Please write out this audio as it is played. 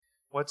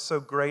What's so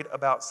great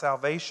about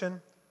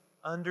salvation?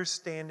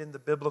 Understanding the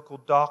biblical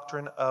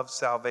doctrine of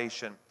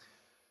salvation.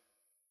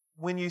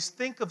 When you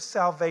think of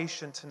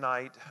salvation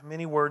tonight,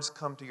 many words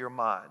come to your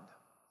mind.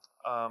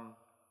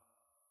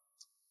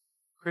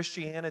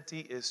 Christianity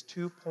is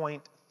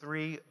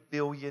 2.3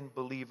 billion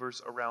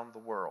believers around the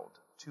world.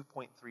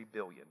 2.3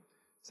 billion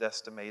is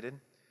estimated.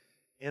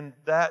 In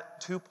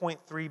that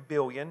 2.3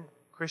 billion,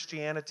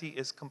 Christianity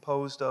is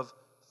composed of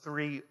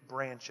 3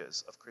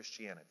 branches of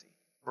Christianity.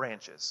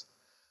 Branches.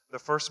 The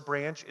first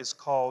branch is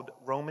called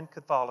Roman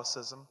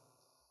Catholicism.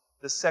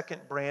 The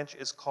second branch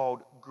is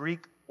called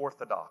Greek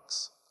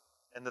Orthodox.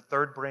 And the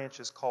third branch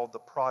is called the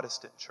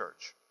Protestant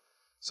Church.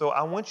 So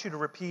I want you to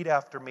repeat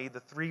after me the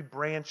 3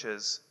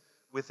 branches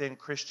within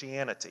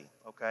Christianity,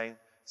 okay?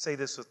 Say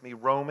this with me: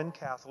 Roman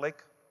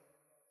Catholic,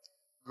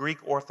 Greek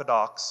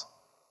Orthodox,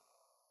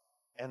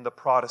 and the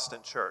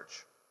Protestant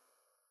Church.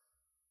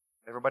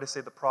 Everybody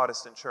say the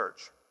Protestant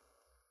Church.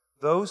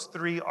 Those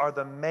 3 are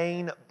the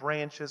main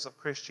branches of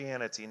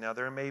Christianity. Now,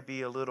 there may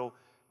be a little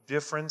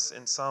difference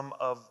in some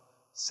of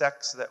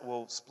sects that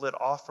will split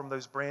off from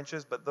those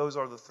branches, but those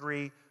are the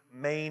 3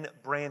 main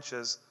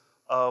branches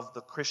of the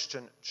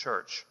Christian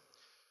church.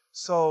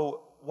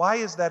 So, why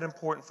is that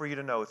important for you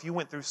to know? If you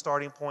went through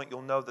Starting Point,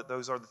 you'll know that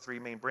those are the 3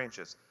 main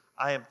branches.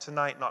 I am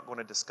tonight not going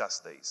to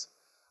discuss these.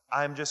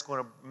 I'm just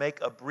going to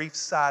make a brief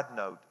side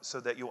note so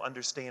that you'll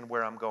understand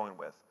where I'm going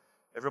with.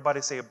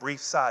 Everybody say a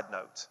brief side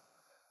note.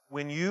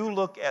 When you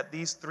look at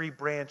these 3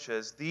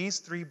 branches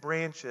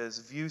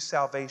view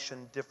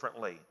salvation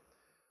differently.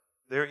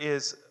 There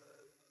is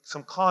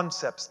some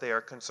concepts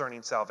there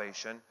concerning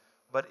salvation,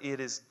 but it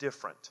is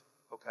different,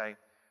 okay?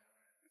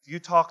 If you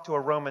talk to a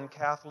Roman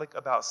Catholic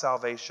about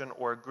salvation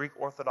or a Greek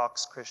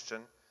Orthodox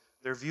Christian,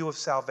 their view of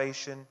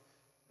salvation,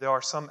 there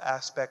are some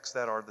aspects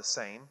that are the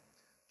same.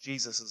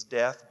 Jesus'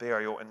 death,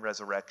 burial, and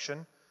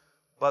resurrection.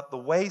 But the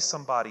way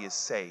somebody is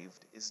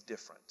saved is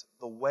different.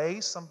 The way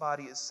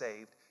somebody is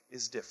saved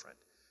is different.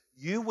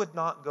 You would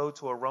not go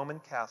to a Roman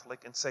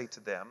Catholic and say to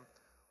them,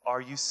 "Are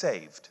you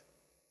saved?"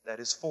 That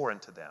is foreign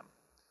to them.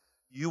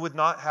 You would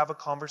not have a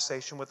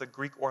conversation with a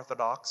Greek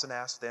Orthodox and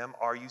ask them,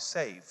 "Are you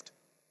saved?"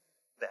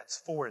 That's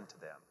foreign to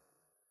them.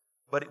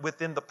 But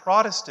within the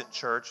Protestant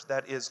church,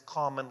 that is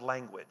common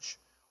language.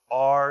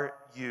 Are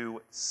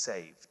you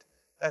saved?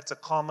 That's a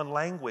common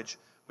language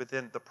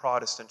within the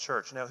Protestant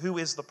church. Now, who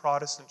is the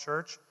Protestant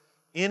church?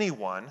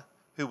 Anyone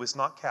who is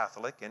not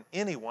Catholic and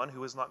anyone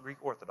who is not Greek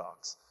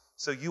Orthodox.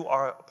 So you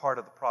are a part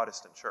of the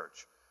Protestant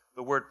church.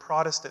 The word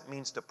Protestant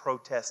means to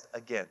protest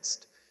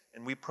against.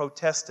 And we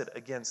protested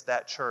against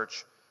that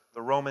church,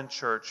 the Roman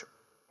church,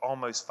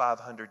 almost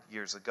 500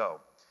 years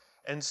ago.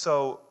 And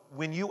so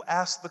when you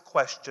ask the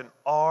question,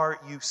 "Are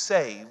you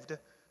saved?"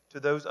 to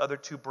those other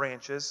 2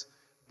 branches,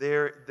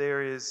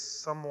 there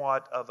is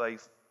somewhat of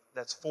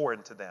that's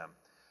foreign to them.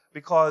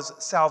 Because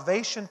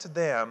salvation to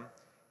them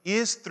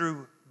is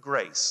through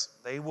grace.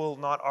 They will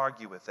not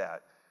argue with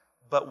that.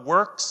 But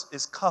works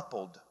is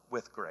coupled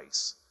with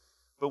grace.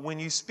 But when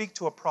you speak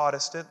to a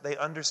Protestant, they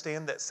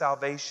understand that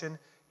salvation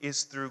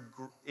is through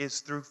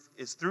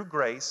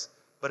grace,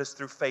 but it's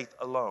through faith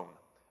alone.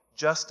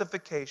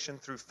 Justification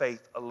through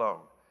faith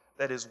alone.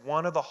 That is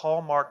one of the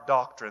hallmark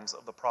doctrines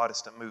of the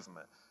Protestant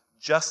movement.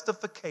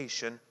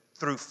 Justification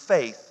through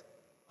faith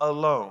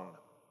alone.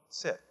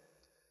 That's it.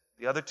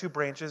 The other 2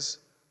 branches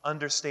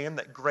understand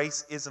that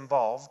grace is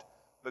involved,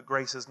 but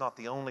grace is not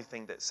the only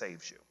thing that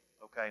saves you.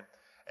 Okay?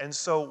 And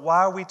so why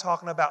are we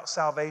talking about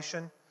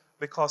salvation?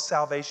 Because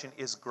salvation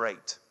is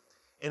great.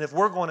 And if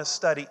we're going to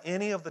study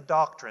any of the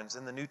doctrines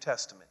in the New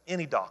Testament,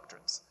 any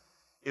doctrines,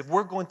 if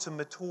we're going to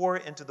mature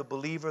into the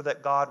believer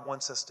that God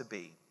wants us to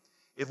be,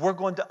 if we're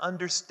going to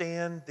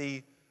understand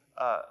the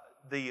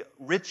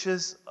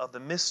riches of the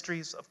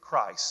mysteries of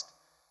Christ,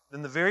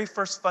 then the very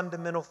first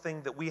fundamental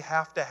thing that we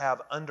have to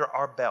have under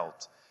our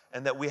belt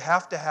and that we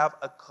have to have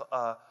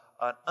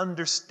an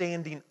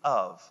understanding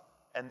of,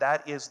 and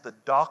that is the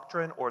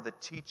doctrine or the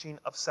teaching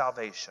of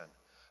salvation.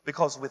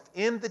 Because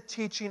within the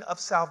teaching of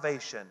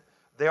salvation,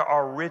 there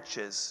are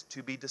riches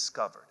to be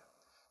discovered.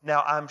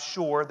 Now, I'm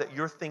sure that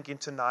you're thinking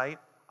tonight,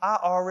 I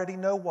already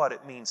know what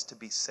it means to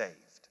be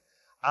saved.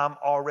 I'm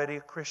already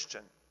a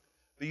Christian.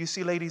 But you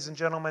see, ladies and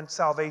gentlemen,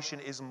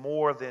 salvation is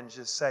more than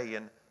just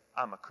saying,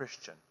 I'm a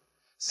Christian.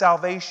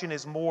 Salvation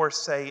is more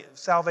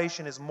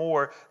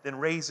than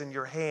raising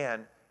your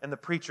hand and the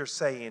preacher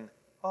saying,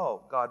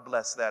 "Oh, God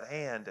bless that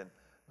hand," and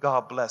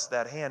 "God bless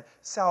that hand."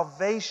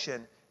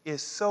 Salvation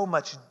is so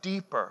much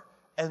deeper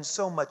and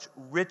so much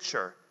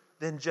richer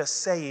than just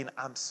saying,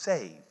 "I'm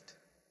saved,"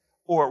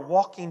 or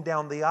walking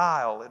down the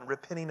aisle and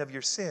repenting of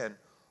your sin.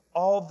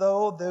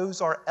 Although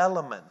those are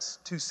elements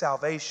to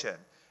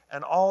salvation,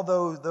 and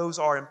although those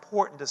are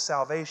important to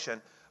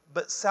salvation,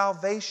 but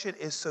salvation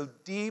is so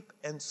deep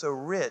and so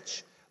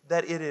rich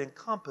that it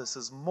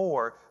encompasses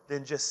more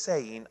than just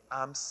saying,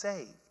 "I'm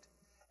saved."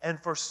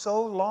 And for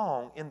so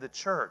long in the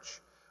church,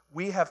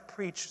 we have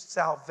preached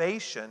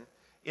salvation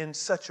in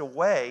such a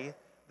way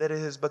that it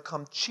has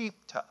become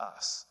cheap to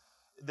us.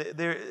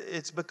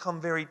 It's become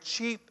very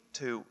cheap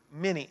to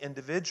many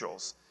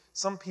individuals.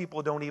 Some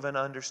people don't even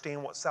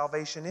understand what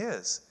salvation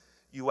is.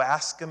 You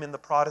ask them in the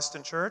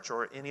Protestant church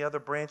or any other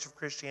branch of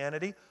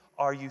Christianity,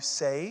 are you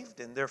saved?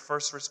 And their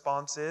first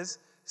response is,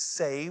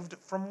 saved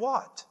from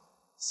what?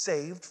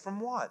 Saved from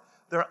what?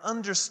 Their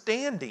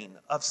understanding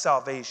of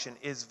salvation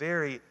is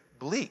very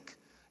bleak.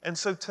 And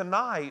so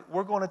tonight,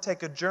 we're going to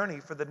take a journey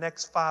for the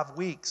next 5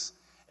 weeks,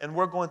 and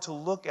we're going to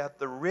look at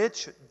the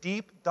rich,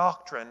 deep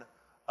doctrine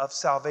of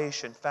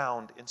salvation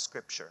found in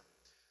Scripture.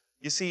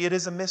 You see, it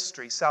is a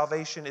mystery.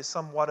 Salvation is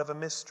somewhat of a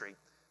mystery.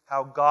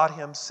 How God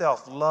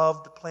Himself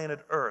loved planet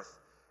Earth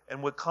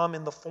and would come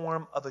in the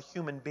form of a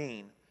human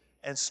being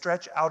and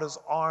stretch out His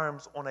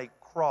arms on a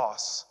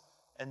cross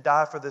and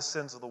die for the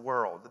sins of the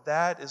world.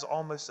 That is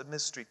almost a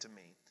mystery to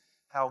me.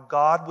 How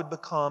God would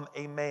become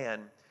a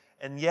man,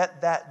 and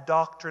yet that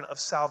doctrine of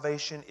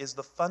salvation is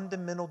the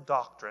fundamental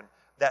doctrine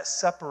that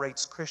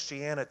separates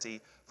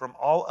Christianity from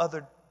all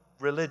other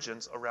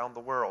religions around the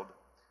world.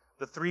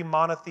 The 3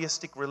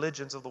 monotheistic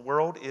religions of the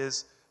world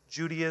is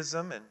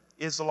Judaism and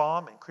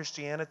Islam, and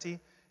Christianity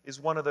is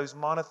one of those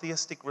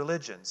monotheistic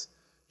religions.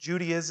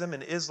 Judaism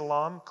and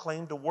Islam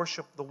claim to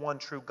worship the one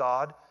true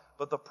God,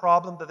 but the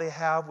problem that they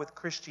have with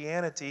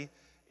Christianity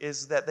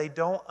is that they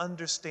don't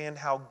understand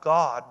how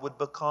God would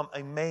become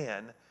a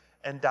man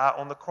and die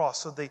on the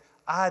cross. So the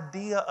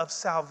idea of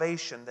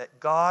salvation, that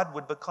God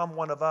would become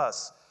one of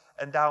us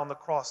and die on the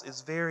cross,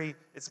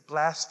 it's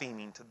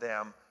blaspheming to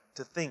them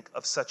to think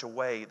of such a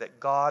way that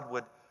God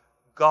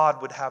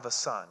would have a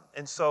son.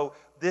 And so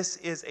this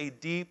is a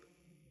deep,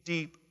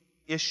 deep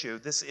issue.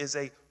 This is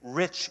a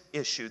rich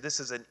issue. This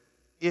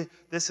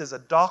is a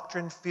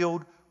doctrine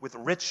filled with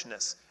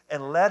richness.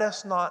 And let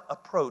us not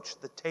approach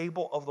the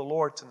table of the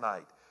Lord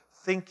tonight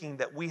thinking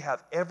that we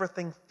have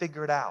everything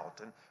figured out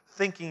and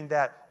thinking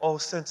that, oh,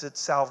 since it's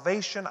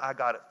salvation, I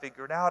got it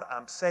figured out,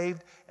 I'm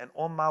saved and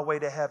on my way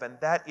to heaven.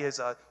 That is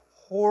a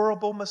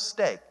horrible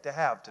mistake to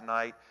have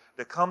tonight,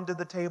 to come to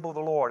the table of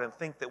the Lord and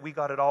think that we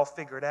got it all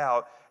figured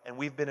out and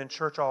we've been in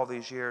church all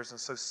these years, and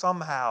so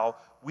somehow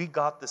we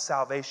got the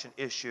salvation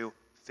issue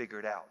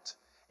figured out.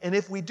 And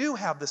if we do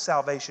have the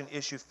salvation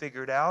issue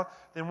figured out,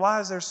 then why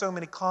is there so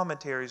many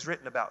commentaries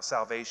written about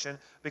salvation?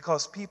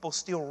 Because people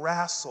still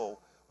wrestle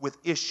with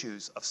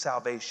issues of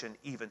salvation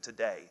even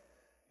today.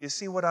 You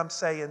see what I'm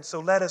saying? So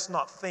let us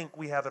not think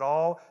we have it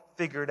all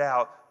figured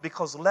out,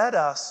 because let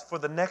us, for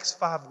the next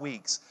 5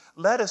 weeks,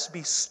 let us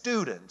be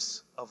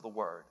students of the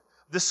Word.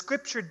 The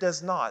Scripture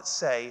does not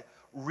say,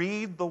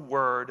 read the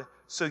Word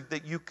so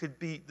that you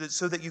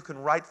can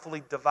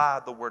rightfully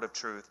divide the word of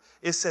truth.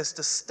 It says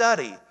to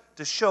study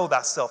to show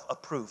thyself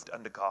approved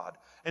unto God.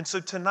 And so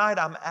tonight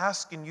I'm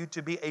asking you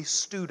to be a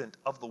student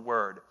of the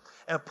Word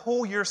and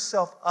pull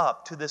yourself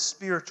up to this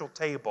spiritual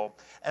table.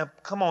 And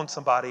come on,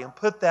 somebody, and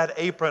put that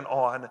apron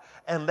on,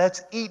 and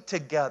let's eat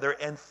together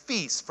and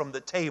feast from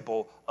the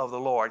table of the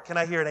Lord. Can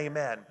I hear an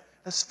amen?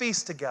 Let's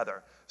feast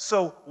together.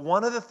 So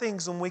one of the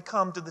things when we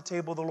come to the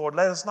table of the Lord,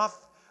 let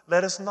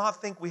us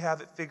not think we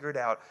have it figured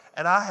out.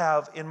 And I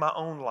have, in my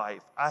own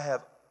life, I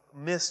have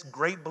missed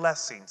great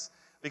blessings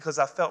because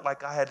I felt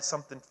like I had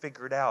something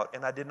figured out,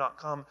 and I did not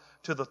come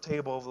to the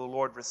table of the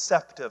Lord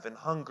receptive and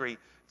hungry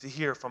to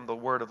hear from the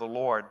word of the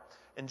Lord.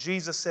 And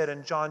Jesus said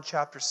in John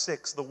chapter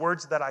 6, the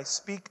words that I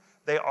speak,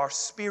 they are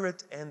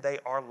spirit and they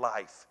are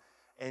life.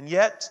 And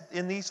yet,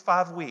 in these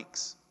 5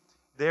 weeks,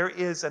 there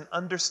is an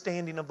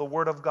understanding of the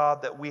Word of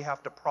God that we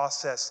have to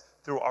process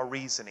through our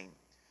reasoning.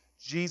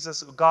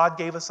 God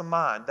gave us a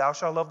mind. Thou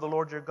shalt love the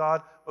Lord your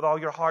God with all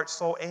your heart,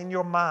 soul, and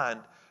your mind.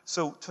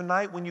 So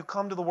tonight, when you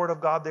come to the Word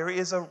of God, there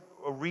is a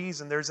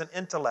reason, there's an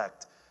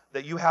intellect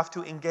that you have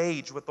to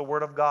engage with the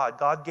Word of God.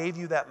 God gave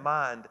you that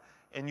mind,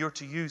 and you're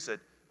to use it.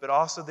 But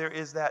also there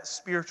is that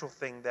spiritual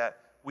thing that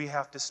we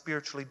have to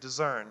spiritually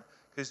discern.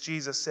 Because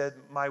Jesus said,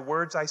 my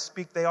words I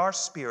speak, they are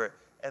spirit,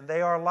 and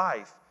they are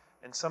life.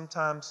 And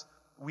sometimes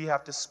we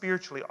have to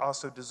spiritually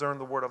also discern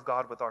the Word of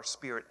God with our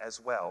spirit as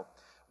well,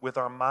 with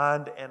our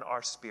mind and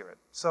our spirit.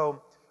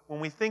 So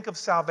when we think of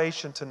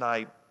salvation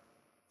tonight,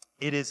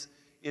 it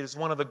is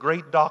one of the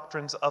great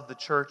doctrines of the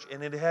church,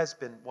 and it has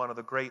been one of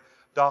the great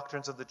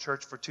doctrines of the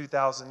church for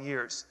 2,000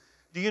 years.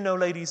 Do you know,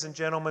 ladies and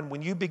gentlemen,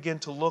 when you begin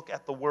to look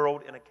at the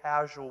world in a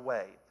casual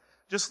way,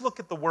 just look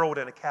at the world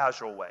in a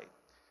casual way.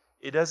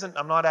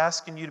 I'm not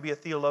asking you to be a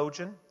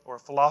theologian or a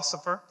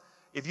philosopher.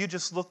 If you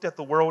just looked at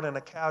the world in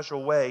a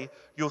casual way,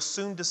 you'll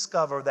soon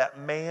discover that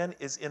man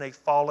is in a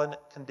fallen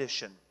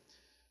condition.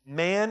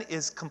 Man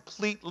is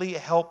completely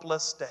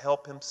helpless to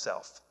help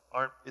himself.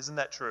 Isn't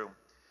that true?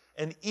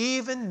 And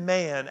even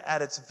man,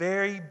 at its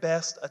very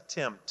best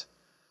attempt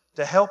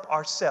to help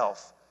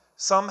ourselves,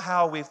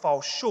 somehow we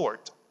fall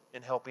short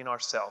in helping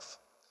ourselves.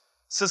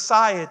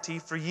 Society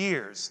for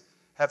years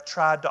have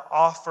tried to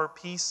offer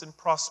peace and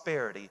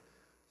prosperity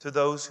to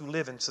those who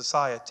live in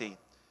society.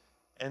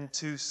 And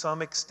to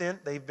some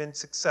extent, they've been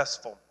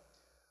successful.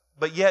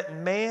 But yet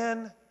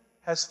man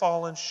has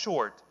fallen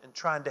short in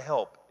trying to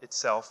help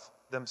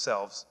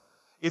themselves.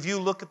 If you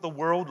look at the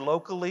world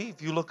locally,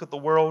 if you look at the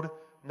world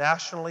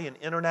nationally and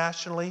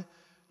internationally,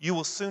 you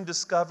will soon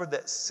discover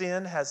that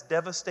sin has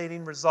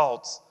devastating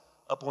results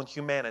upon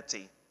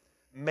humanity.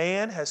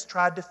 Man has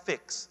tried to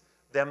fix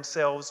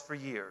themselves for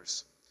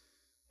years.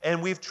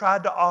 And we've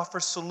tried to offer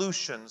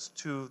solutions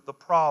to the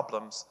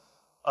problems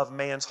of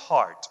man's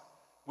heart.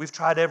 We've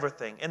tried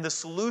everything. And the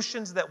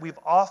solutions that we've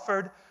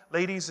offered,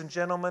 ladies and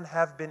gentlemen,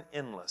 have been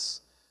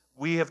endless.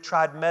 We have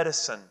tried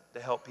medicine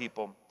to help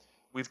people.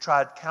 We've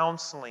tried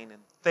counseling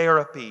and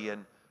therapy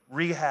and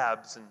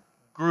rehabs and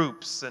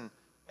groups and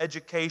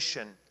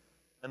education.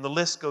 And the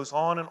list goes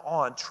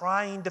on,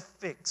 trying to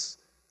fix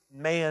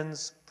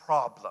man's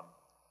problem.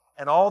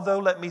 And although,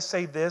 let me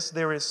say this,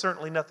 there is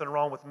certainly nothing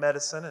wrong with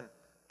medicine and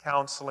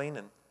counseling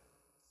and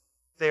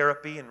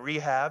therapy and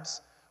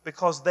rehabs,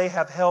 because they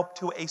have helped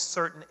to a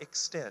certain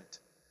extent.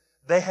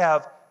 They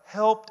have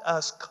helped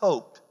us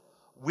cope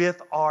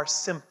with our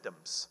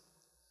symptoms.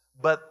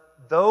 But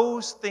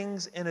those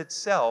things in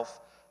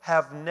itself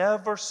have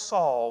never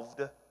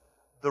solved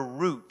the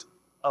root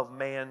of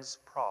man's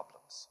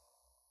problems.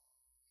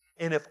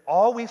 And if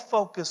all we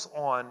focus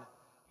on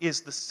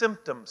is the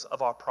symptoms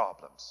of our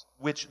problems,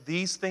 which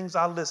these things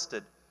I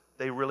listed,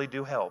 they really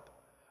do help.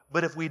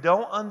 But if we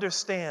don't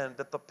understand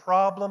that the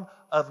problem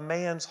of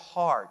man's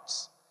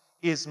hearts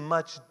is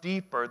much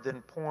deeper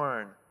than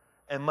porn,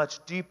 and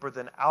much deeper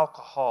than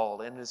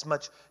alcohol, and is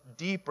much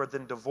deeper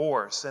than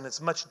divorce, and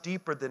it's much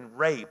deeper than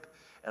rape,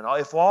 and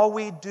if all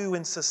we do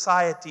in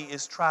society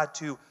is try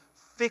to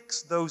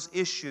fix those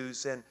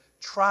issues and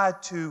try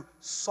to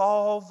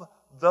solve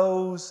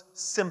those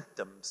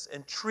symptoms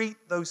and treat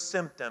those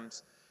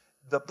symptoms,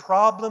 the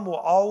problem will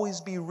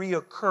always be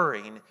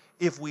reoccurring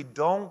if we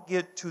don't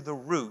get to the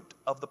root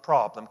of the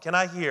problem. Can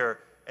I hear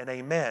an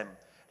amen?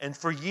 And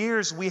for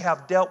years we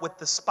have dealt with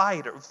the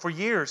spider. For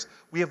years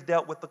we have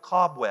dealt with the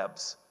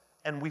cobwebs,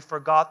 and we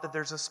forgot that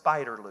there's a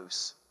spider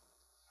loose.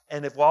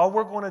 And if all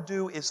we're going to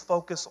do is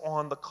focus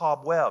on the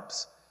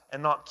cobwebs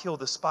and not kill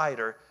the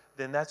spider,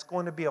 then that's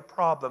going to be a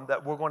problem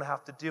that we're going to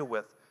have to deal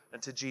with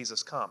until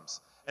Jesus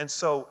comes. And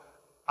so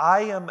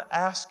I am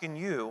asking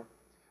you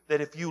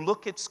that if you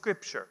look at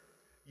Scripture,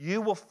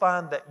 you will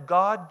find that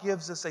God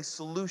gives us a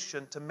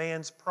solution to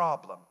man's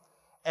problem.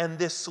 And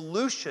this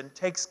solution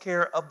takes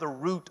care of the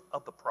root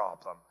of the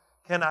problem.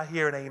 Can I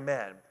hear an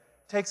amen?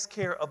 Takes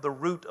care of the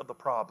root of the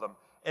problem.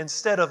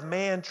 Instead of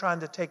man trying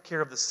to take care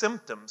of the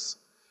symptoms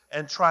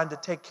and trying to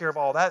take care of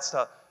all that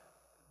stuff,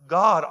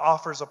 God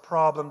offers a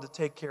problem to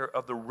take care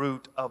of the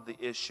root of the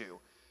issue.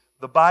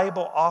 The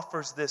Bible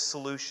offers this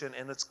solution,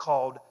 and it's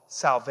called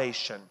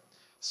salvation.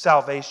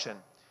 Salvation.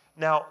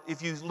 Now,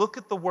 if you look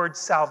at the word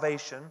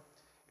salvation,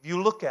 if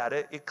you look at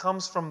it, it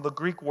comes from the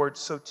Greek word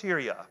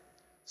soteria.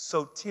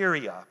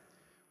 Soteria,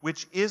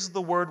 which is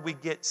the word we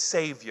get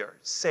Savior.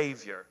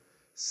 Savior.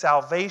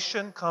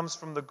 Salvation comes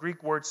from the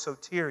Greek word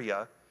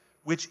soteria,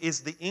 which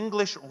is the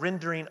English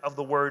rendering of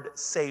the word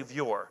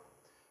Savior.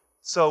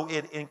 So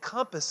it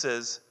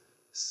encompasses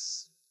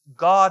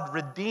God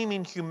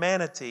redeeming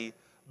humanity,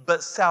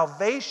 but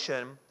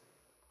salvation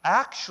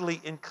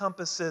actually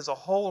encompasses a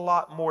whole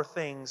lot more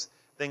things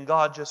than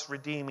God just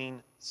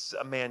redeeming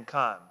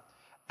mankind.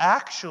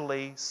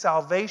 Actually,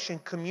 salvation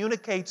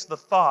communicates the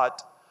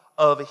thought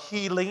of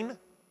healing,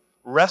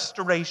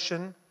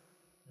 restoration,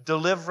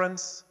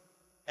 deliverance,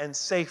 and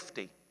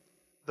safety.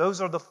 Those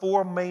are the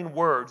four main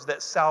words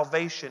that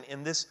salvation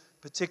in this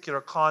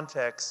particular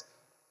context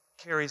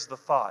carries the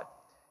thought.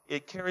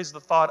 It carries the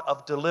thought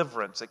of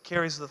deliverance. It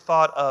carries the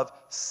thought of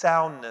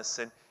soundness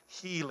and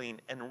healing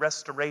and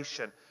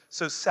restoration.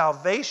 So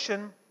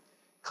salvation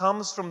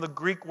comes from the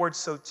Greek word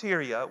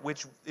soteria,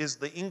 which is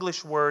the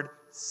English word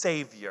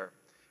Savior.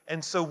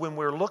 And so when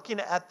we're looking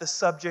at the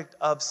subject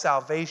of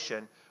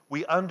salvation,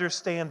 we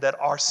understand that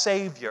our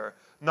Savior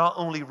not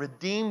only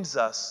redeems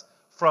us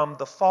from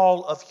the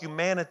fall of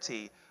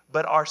humanity,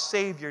 but our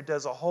Savior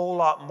does a whole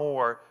lot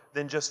more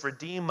than just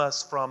redeem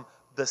us from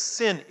the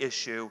sin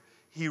issue.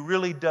 He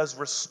really does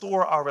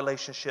restore our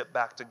relationship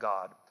back to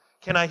God.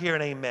 Can I hear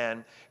an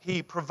amen?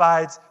 He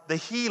provides the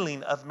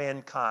healing of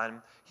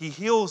mankind. He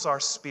heals our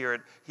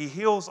spirit. He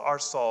heals our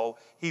soul.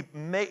 He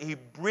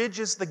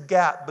bridges the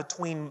gap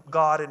between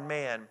God and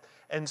man.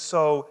 And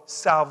so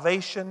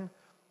salvation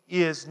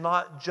is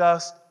not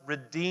just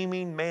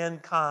redeeming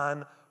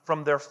mankind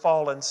from their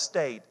fallen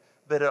state,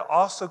 but it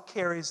also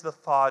carries the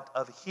thought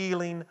of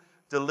healing,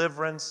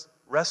 deliverance,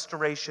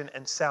 restoration,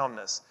 and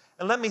soundness.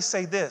 And let me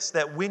say this,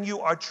 that when you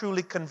are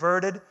truly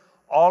converted,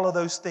 all of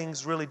those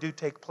things really do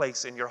take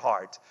place in your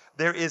heart.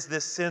 There is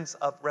this sense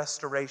of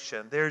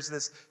restoration. There's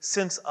this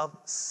sense of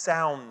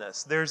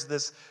soundness. There's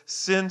this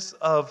sense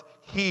of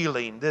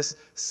healing, this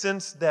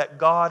sense that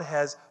God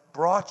has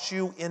brought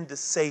you into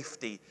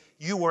safety.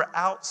 You were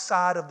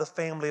outside of the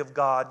family of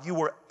God. You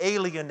were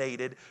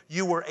alienated.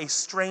 You were a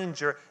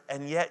stranger,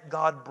 and yet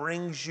God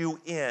brings you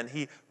in.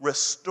 He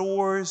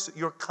restores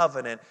your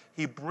covenant.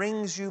 He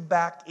brings you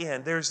back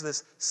in. There's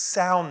this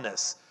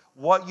soundness.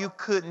 What you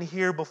couldn't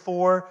hear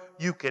before,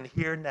 you can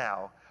hear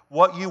now.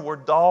 What you were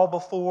dull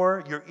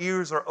before, your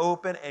ears are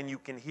open and you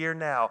can hear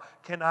now.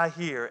 Can I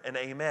hear an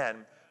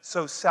amen?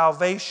 So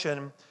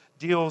salvation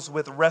deals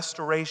with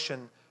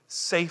restoration,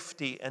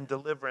 safety, and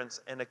deliverance,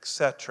 and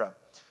etc.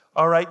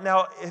 All right,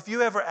 now, if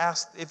you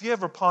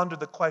ever pondered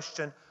the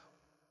question,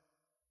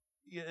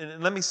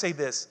 and let me say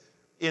this,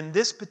 in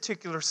this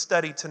particular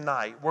study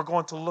tonight, we're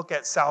going to look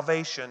at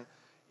salvation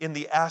in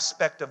the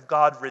aspect of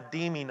God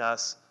redeeming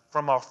us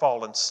from our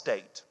fallen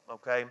state,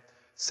 okay?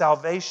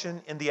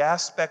 Salvation in the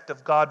aspect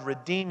of God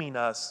redeeming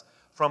us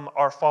from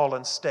our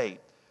fallen state.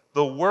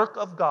 The work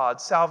of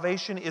God,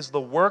 salvation is the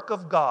work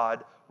of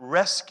God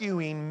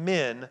rescuing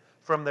men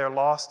from their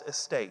lost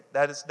estate.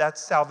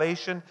 That's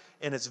salvation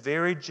in its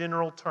very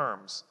general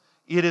terms.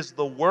 It is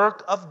the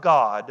work of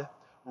God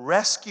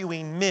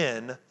rescuing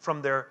men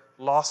from their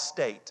lost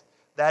state.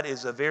 That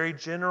is a very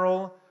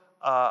general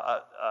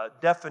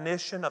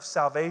definition of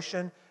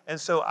salvation. And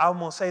so I'm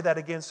going to say that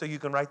again so you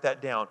can write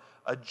that down.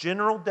 A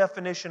general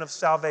definition of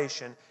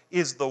salvation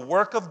is the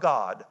work of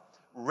God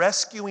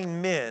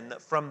rescuing men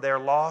from their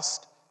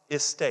lost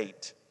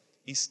estate.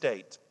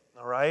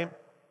 All right?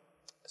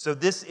 So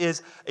this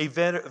is a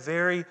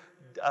very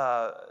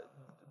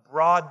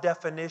broad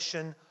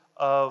definition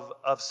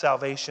of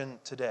salvation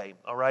today.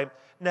 All right?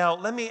 Now,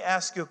 let me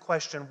ask you a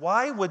question.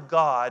 Why would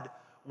God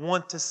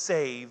want to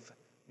save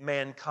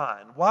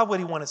mankind? Why would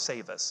he want to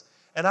save us?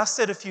 And I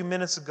said a few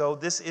minutes ago,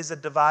 this is a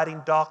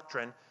dividing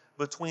doctrine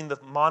between the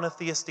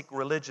monotheistic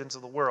religions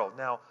of the world.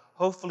 Now,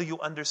 hopefully you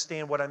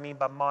understand what I mean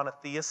by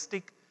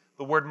monotheistic.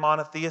 The word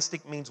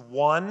monotheistic means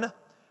one.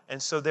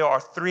 And so there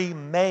are three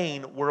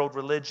main world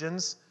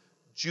religions,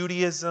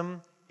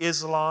 Judaism,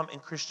 Islam,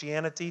 and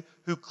Christianity,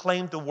 who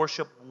claim to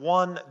worship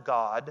one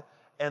God.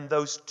 And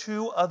those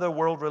two other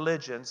world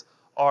religions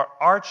are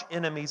arch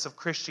enemies of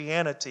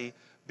Christianity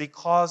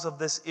because of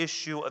this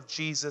issue of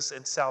Jesus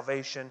and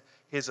salvation,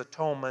 his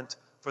atonement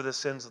for the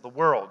sins of the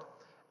world.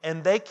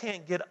 And they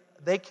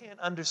can't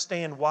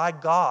understand why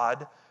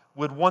God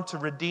would want to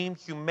redeem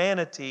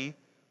humanity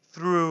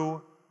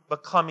through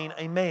becoming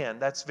a man.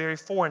 That's very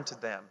foreign to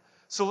them.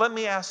 So let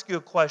me ask you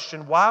a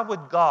question. Why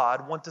would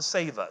God want to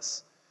save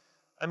us?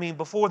 I mean,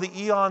 before the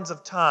eons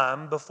of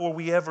time, before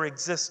we ever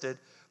existed,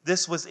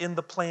 this was in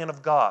the plan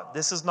of God.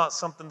 This is not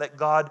something that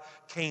God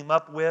came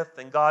up with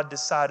and God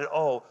decided,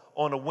 oh,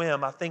 on a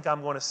whim, I think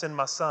I'm going to send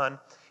my son.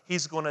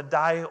 He's going to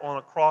die on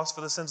a cross for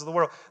the sins of the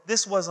world.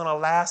 This wasn't a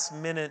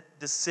last-minute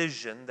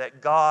decision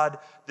that God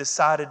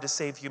decided to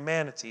save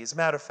humanity. As a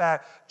matter of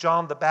fact,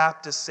 John the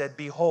Baptist said,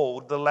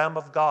 "Behold, the Lamb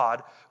of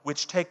God,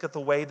 which taketh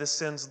away the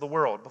sins of the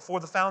world." Before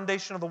the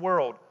foundation of the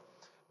world,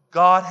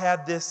 God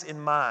had this in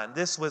mind.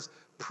 This was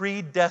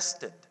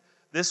predestined.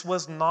 This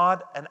was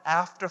not an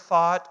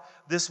afterthought.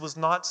 This was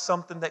not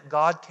something that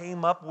God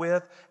came up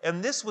with.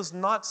 And this was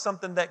not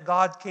something that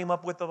God came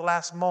up with at the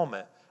last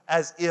moment,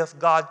 as if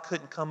God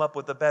couldn't come up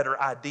with a better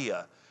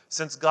idea.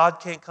 Since God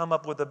can't come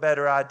up with a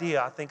better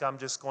idea, I think I'm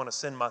just going to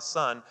send my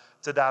son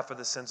to die for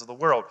the sins of the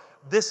world.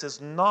 This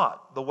is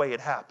not the way it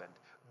happened.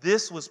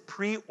 This was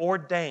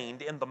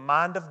preordained in the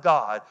mind of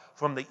God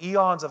from the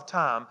eons of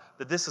time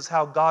that this is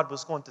how God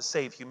was going to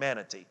save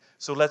humanity.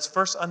 So let's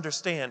first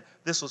understand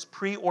this was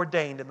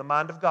preordained in the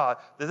mind of God,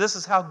 that this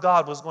is how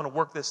God was going to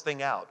work this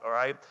thing out, all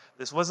right?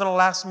 This wasn't a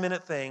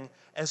last-minute thing.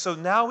 And so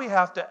now we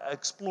have to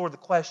explore the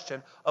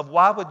question of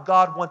why would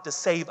God want to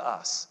save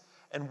us?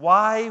 And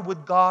why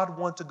would God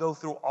want to go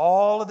through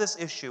all of this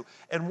issue?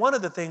 And one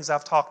of the things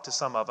I've talked to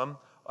some of them,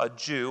 a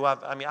Jew.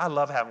 I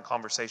love having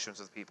conversations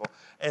with people,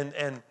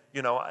 and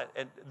you know,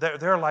 and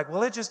they're like,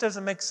 well, it just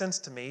doesn't make sense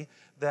to me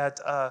that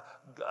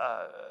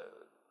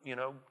you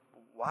know,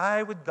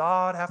 why would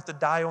God have to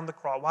die on the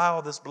cross? Why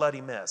all this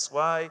bloody mess?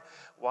 Why?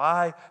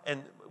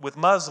 And with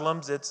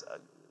Muslims, it's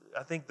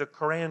I think the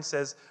Quran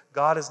says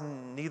God is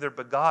neither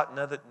begot,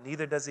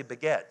 neither does he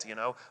beget. You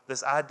know,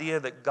 this idea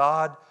that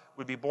God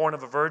would be born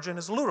of a virgin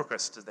is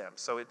ludicrous to them.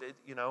 So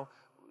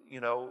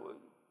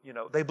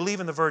they believe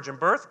in the virgin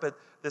birth, but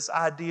this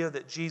idea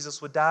that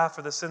Jesus would die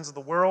for the sins of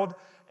the world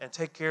and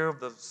take care of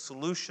the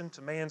solution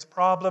to man's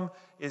problem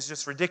is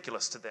just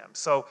ridiculous to them.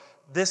 So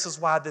this is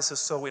why this is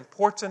so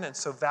important and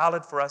so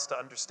valid for us to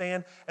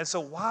understand. And so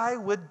why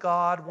would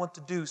God want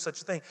to do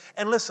such a thing?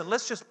 And listen,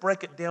 let's just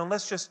break it down.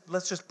 Let's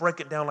just break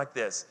it down like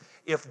this.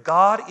 If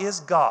God is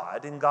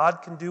God and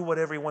God can do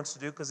whatever he wants to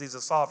do because he's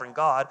a sovereign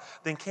God,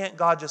 then can't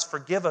God just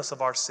forgive us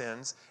of our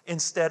sins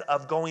instead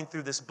of going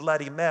through this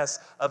bloody mess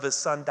of his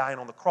son dying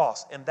on the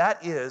cross? And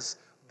that is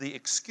the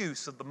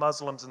excuse of the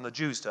Muslims and the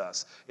Jews to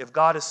us. If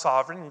God is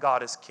sovereign and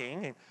God is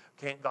king, and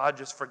can't God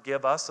just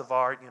forgive us of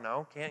our,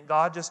 can't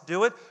God just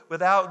do it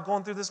without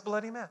going through this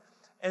bloody mess?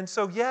 And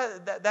so, yeah,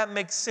 that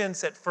makes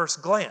sense at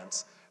first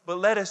glance. But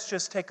let us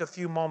just take a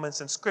few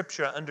moments in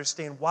Scripture and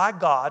understand why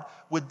God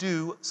would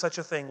do such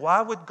a thing.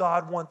 Why would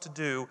God want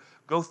to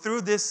go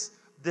through this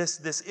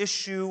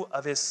issue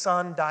of his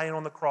son dying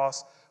on the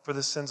cross for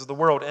the sins of the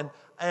world?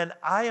 And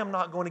I am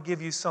not going to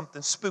give you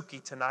something spooky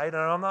tonight, and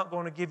I'm not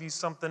going to give you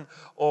something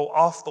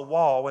off the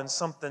wall and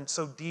something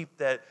so deep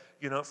that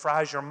it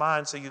fries your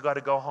mind so you got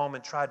to go home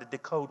and try to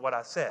decode what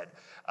I said.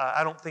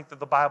 I don't think that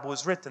the Bible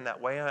is written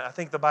that way. I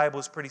think the Bible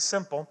is pretty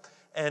simple.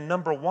 And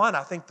number one,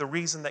 I think the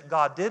reason that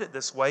God did it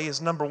this way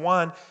is, number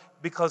one,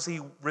 because he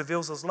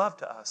reveals his love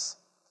to us.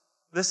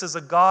 This is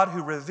a God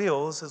who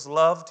reveals his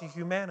love to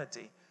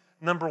humanity.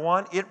 Number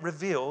one, it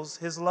reveals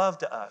his love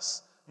to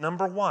us.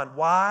 Number one,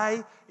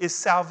 why is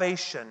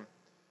salvation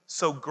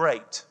so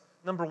great?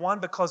 Number one,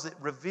 because it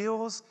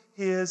reveals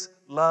his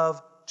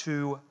love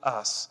to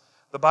us.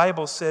 The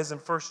Bible says in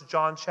 1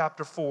 John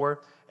chapter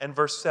 4 and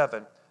verse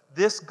 7,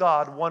 this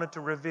God wanted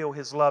to reveal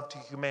his love to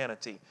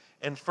humanity.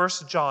 In 1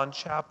 John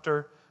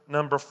chapter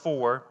number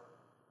 4,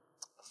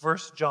 1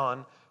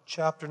 John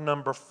chapter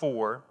number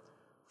 4,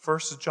 1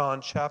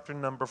 John chapter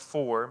number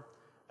 4,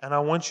 and I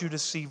want you to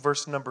see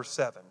verse number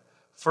 7.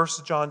 1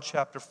 John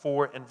chapter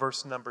 4 and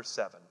verse number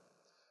 7.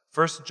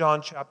 1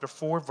 John chapter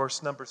 4,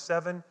 verse number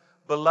 7.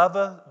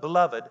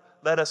 Beloved,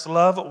 let us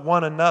love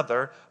one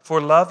another, for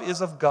love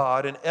is of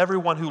God, and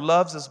everyone who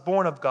loves is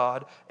born of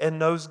God and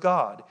knows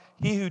God.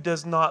 He who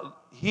does not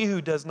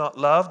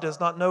love does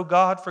not know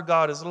God, for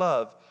God is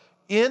love.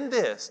 In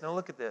this, now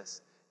look at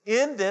this.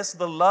 In this,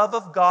 the love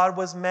of God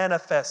was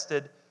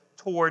manifested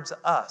towards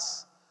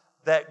us,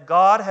 that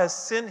God has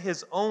sent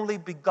his only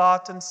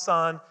begotten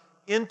Son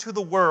into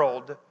the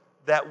world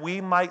that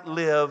we might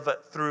live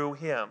through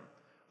him.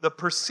 The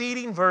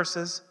preceding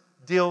verses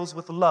deals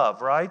with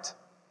love, right?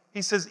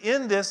 He says,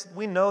 in this,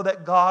 we know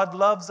that God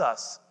loves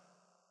us.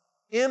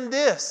 In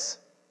this,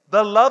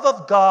 the love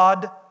of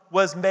God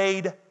was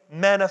made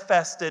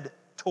manifested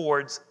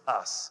towards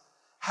us.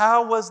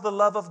 How was the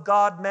love of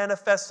God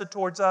manifested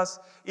towards us?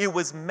 It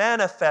was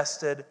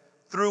manifested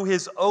through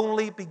his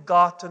only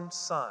begotten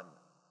Son.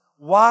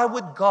 Why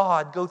would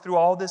God go through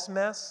all this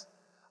mess?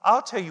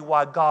 I'll tell you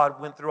why God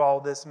went through all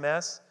this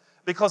mess.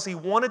 Because he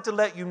wanted to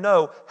let you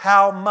know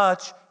how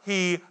much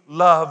he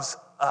loves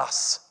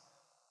us.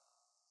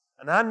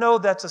 And I know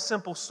that's a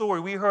simple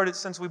story. We heard it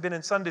since we've been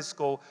in Sunday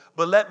school.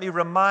 But let me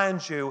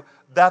remind you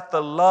that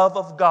the love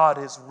of God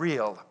is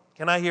real.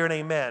 Can I hear an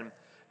amen?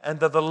 And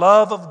that the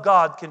love of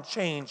God can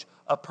change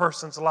a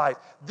person's life.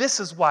 This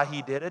is why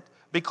he did it.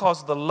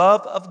 Because the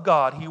love of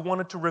God, he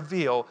wanted to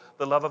reveal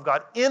the love of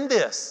God. In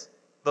this,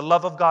 the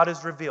love of God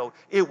is revealed.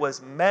 It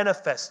was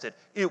manifested.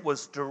 It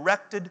was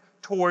directed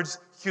towards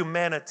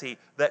humanity.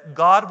 That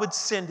God would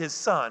send his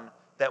Son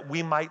that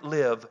we might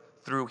live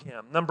through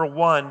him. Number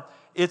one,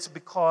 it's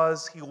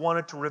because he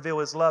wanted to reveal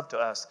his love to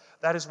us.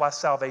 That is why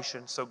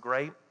salvation is so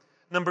great.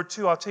 Number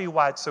two, I'll tell you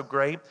why it's so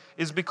great,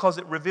 is because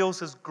it reveals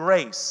his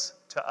grace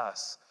to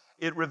us.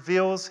 It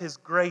reveals his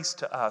grace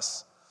to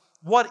us.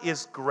 What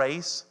is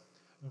grace?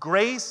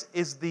 Grace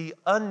is the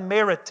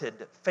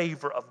unmerited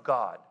favor of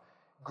God.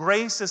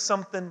 Grace is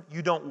something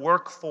you don't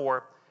work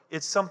for.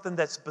 It's something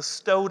that's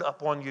bestowed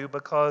upon you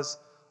because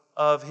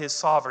of his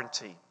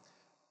sovereignty.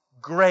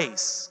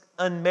 Grace,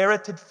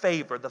 unmerited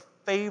favor, the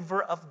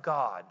favor of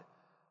God.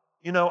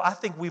 You know, I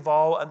think we've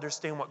all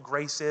understand what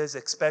grace is,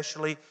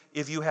 especially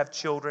if you have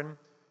children.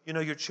 You know,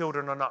 your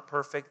children are not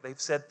perfect. They've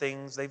said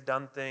things, they've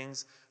done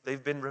things,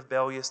 they've been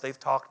rebellious, they've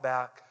talked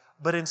back.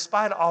 But in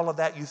spite of all of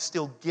that, you've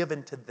still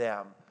given to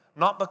them.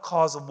 Not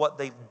because of what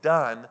they've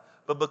done,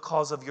 but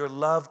because of your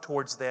love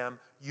towards them,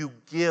 you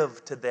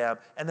give to them.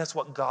 And that's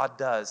what God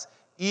does.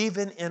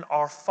 Even in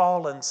our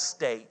fallen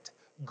state,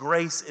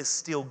 grace is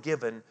still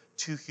given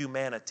to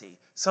humanity.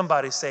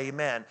 Somebody say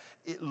amen.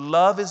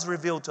 Love is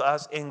revealed to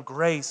us and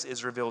grace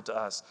is revealed to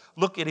us.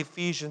 Look at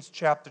Ephesians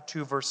chapter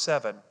 2, verse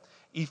 7.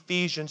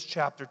 Ephesians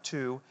chapter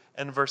 2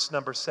 and verse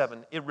number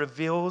 7. It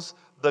reveals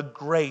the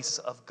grace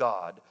of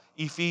God.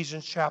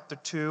 Ephesians chapter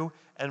 2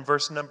 and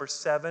verse number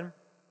 7.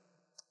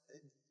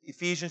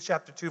 Ephesians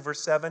chapter 2,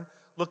 verse 7.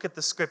 Look at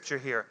the scripture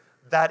here.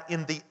 That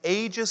in the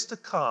ages to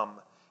come,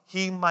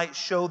 he might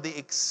show the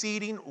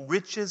exceeding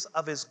riches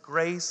of his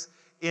grace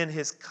in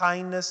his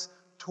kindness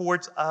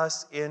towards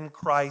us in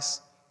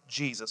Christ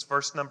Jesus.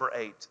 Verse number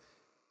 8.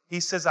 He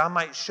says, I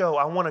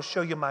want to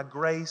show you my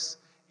grace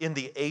in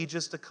the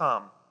ages to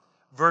come.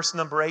 Verse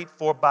number 8,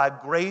 for by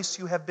grace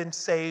you have been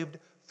saved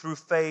through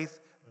faith,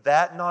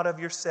 that not of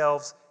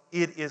yourselves,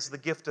 it is the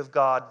gift of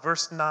God.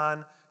 Verse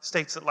 9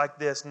 states it like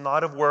this,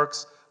 not of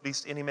works,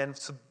 lest any man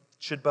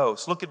should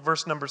boast. Look at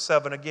verse number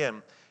 7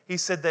 again. He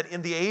said that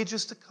in the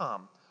ages to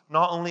come,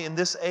 not only in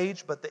this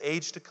age, but the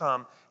age to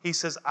come, he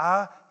says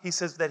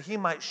that he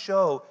might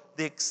show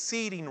the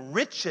exceeding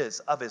riches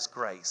of his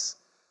grace.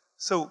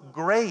 So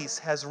grace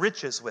has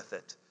riches with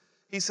it.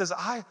 He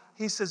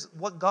says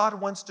what God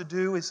wants to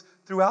do is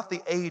throughout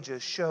the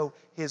ages show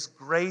his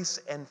grace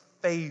and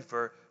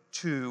favor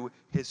to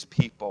his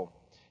people.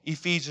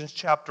 Ephesians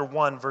chapter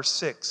 1 verse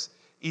 6.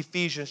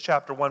 Ephesians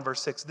chapter 1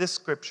 verse 6. This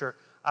scripture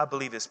I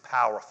believe is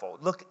powerful.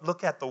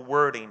 Look at the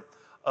wording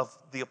of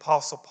the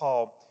Apostle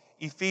Paul.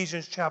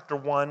 Ephesians chapter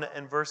 1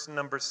 and verse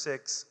number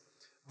 6.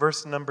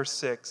 Verse number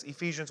 6.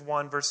 Ephesians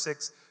 1 verse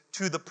 6.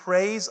 To the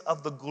praise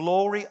of the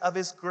glory of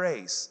his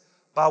grace,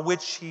 by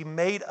which he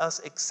made us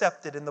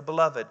accepted in the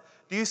beloved.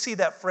 Do you see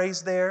that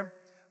phrase there?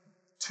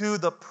 To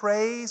the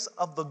praise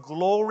of the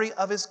glory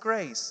of his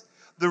grace.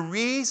 The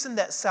reason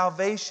that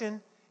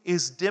salvation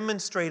is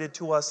demonstrated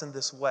to us in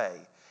this way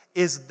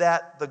is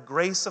that the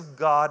grace of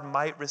God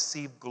might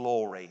receive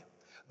glory.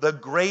 The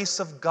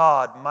grace of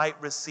God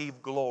might receive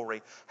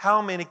glory.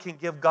 How many can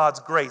give God's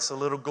grace a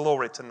little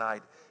glory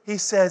tonight? He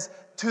says,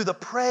 to the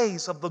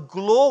praise of the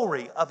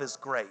glory of His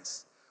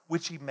grace,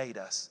 which He made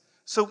us.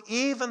 So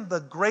even the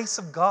grace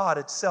of God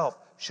itself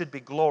should be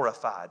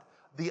glorified.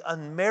 The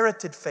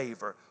unmerited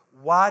favor.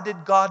 Why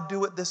did God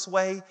do it this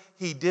way?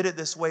 He did it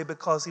this way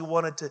because He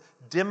wanted to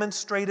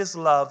demonstrate His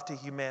love to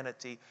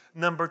humanity.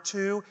 Number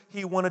two,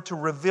 He wanted to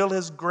reveal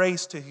His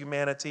grace to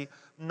humanity.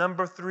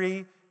 Number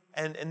three,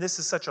 and this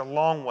is such a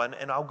long one,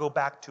 and I'll go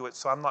back to it,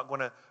 so I'm not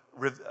going to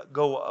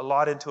go a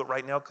lot into it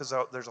right now because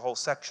there's a whole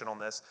section on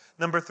this.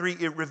 Number three,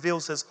 it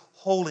reveals His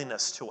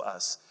holiness to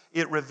us.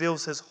 It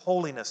reveals His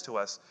holiness to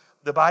us.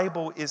 The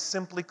Bible is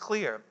simply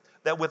clear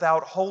that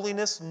without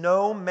holiness,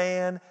 no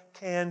man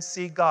can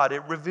see God.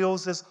 It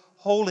reveals His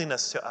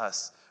holiness to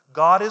us.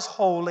 God is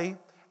holy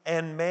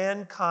and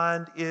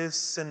mankind is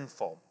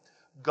sinful.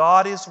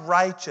 God is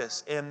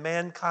righteous and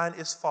mankind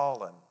is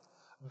fallen.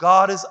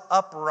 God is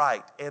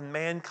upright and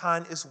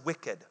mankind is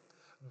wicked.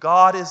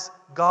 God is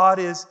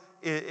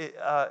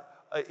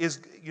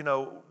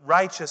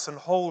righteous and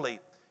holy,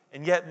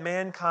 and yet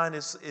mankind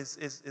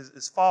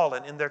is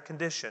fallen in their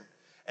condition.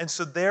 And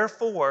so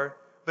therefore,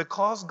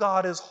 because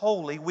God is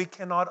holy, we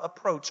cannot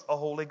approach a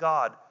holy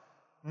God.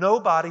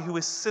 Nobody who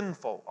is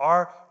sinful,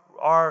 our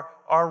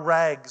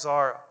rags,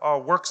 our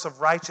works of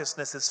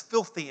righteousness is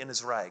filthy in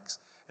his rags.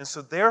 And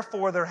so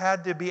therefore there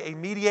had to be a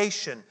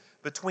mediation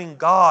between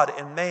God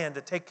and man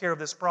to take care of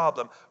this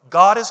problem.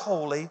 God is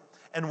holy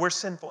and we're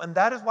sinful. And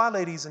that is why,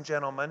 ladies and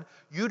gentlemen,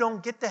 you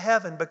don't get to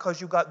heaven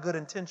because you got good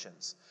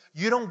intentions.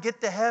 You don't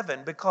get to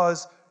heaven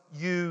because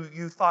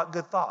you thought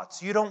good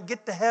thoughts. You don't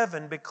get to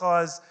heaven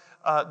because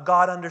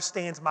God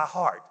understands my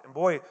heart. And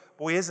boy,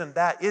 isn't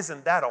that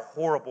a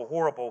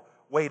horrible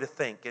way to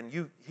think? And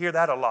you hear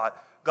that a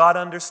lot. God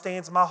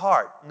understands my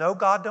heart. No,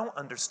 God don't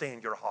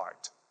understand your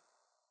heart.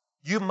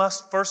 You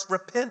must first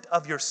repent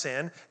of your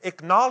sin,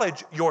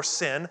 acknowledge your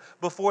sin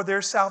before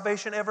their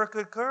salvation ever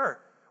could occur.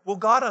 Well,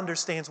 God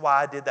understands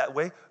why I did that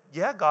way.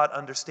 Yeah, God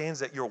understands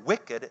that you're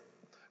wicked.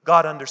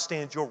 God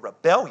understands you're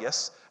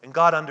rebellious. And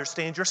God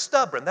understands you're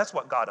stubborn. That's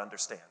what God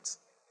understands.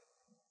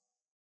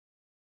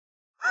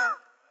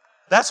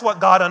 That's what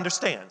God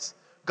understands.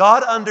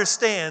 God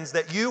understands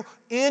that you,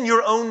 in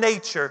your own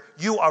nature,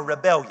 you are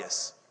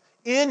rebellious.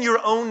 In your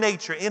own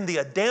nature, in the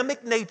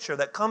Adamic nature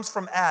that comes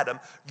from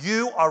Adam,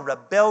 you are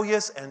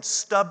rebellious and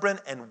stubborn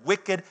and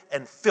wicked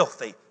and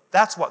filthy.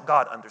 That's what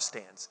God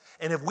understands.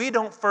 And if we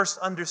don't first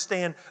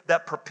understand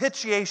that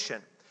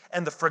propitiation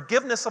and the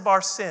forgiveness of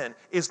our sin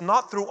is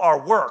not through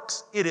our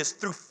works, it is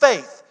through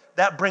faith,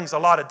 that brings a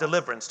lot of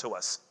deliverance to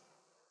us.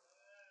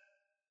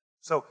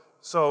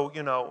 So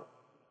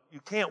you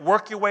can't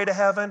work your way to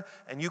heaven,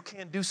 and you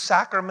can't do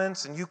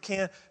sacraments, and you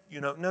can't,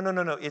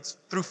 no. It's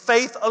through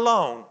faith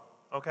alone,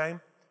 okay?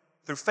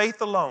 Through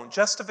faith alone.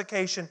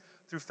 Justification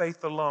through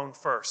faith alone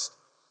first.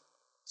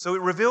 So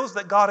it reveals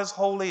that God is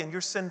holy and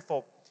you're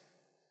sinful.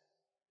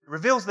 It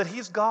reveals that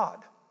He's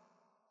God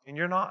and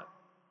you're not.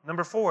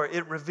 Number 4,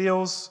 it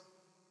reveals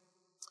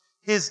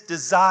His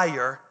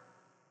desire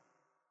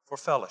for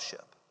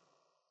fellowship.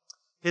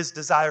 His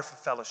desire for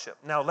fellowship.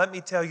 Now, let me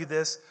tell you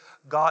this.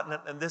 God,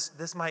 and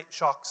this might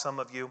shock some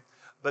of you,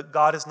 but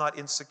God is not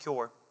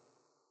insecure.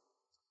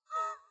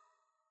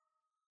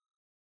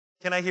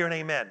 Can I hear an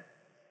amen?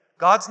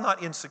 God's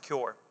not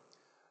insecure.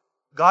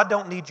 God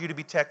don't need you to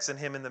be texting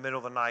Him in the middle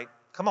of the night.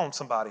 Come on,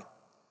 somebody.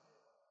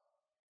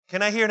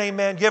 Can I hear an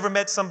amen? You ever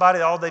met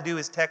somebody, all they do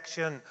is text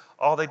you, and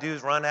all they do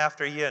is run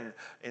after you,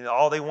 and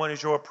all they want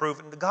is your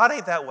approval? God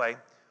ain't that way.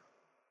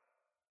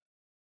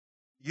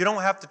 You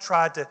don't have to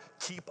try to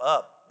keep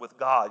up with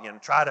God.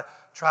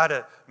 Try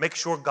to make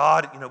sure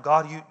God,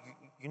 God,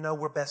 you know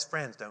we're best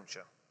friends, don't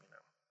you?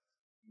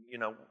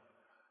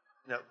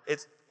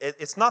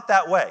 It's not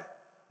that way.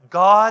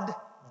 God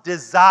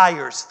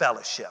desires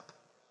fellowship.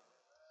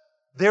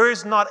 There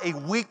is not a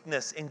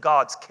weakness in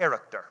God's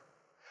character.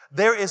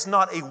 There is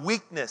not a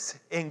weakness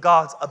in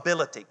God's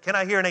ability. Can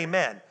I hear an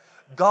amen?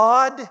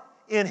 God,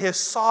 in His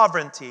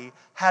sovereignty,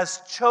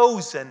 has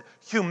chosen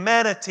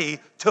humanity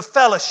to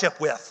fellowship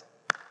with.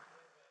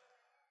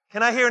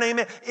 Can I hear an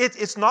amen?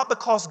 It's not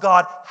because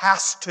God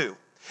has to.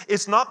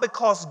 It's not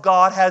because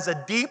God has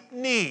a deep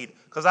need,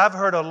 because I've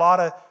heard a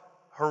lot of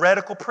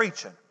heretical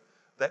preaching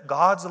that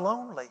God's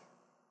lonely.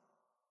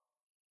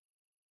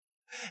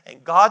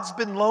 And God's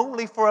been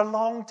lonely for a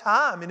long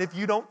time. And if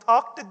you don't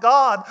talk to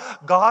God,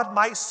 God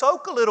might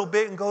soak a little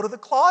bit and go to the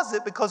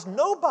closet because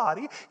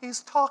nobody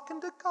is talking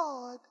to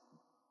God.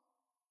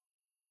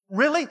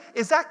 Really?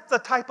 Is that the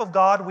type of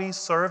God we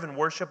serve and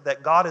worship,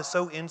 that God is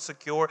so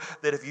insecure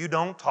that if you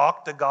don't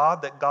talk to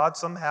God, that God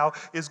somehow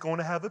is going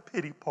to have a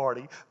pity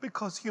party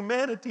because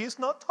humanity is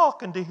not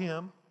talking to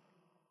Him?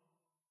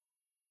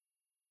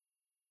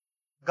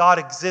 God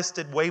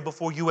existed way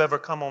before you ever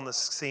come on the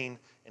scene,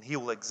 and He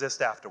will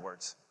exist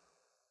afterwards.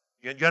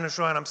 You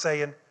understand what I'm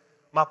saying?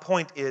 My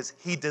point is,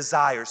 He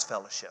desires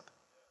fellowship.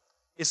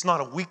 It's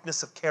not a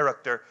weakness of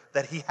character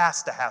that He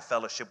has to have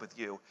fellowship with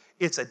you.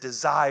 It's a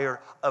desire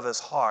of His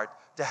heart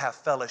to have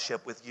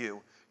fellowship with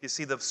you. You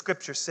see, the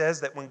Scripture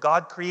says that when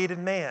God created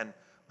man,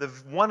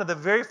 one of the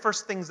very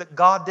first things that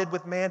God did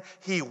with man,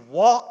 He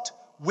walked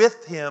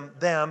with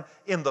them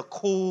in the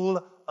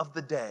cool of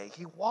the day.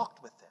 He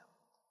walked with them.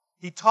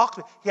 He talked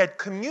with them. He had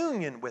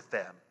communion with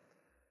them.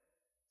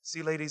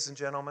 See, ladies and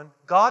gentlemen,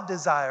 God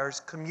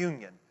desires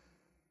communion.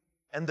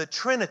 And the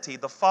Trinity,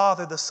 the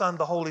Father, the Son,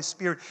 the Holy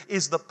Spirit,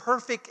 is the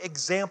perfect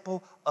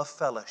example of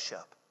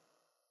fellowship.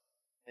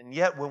 And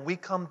yet, when we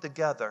come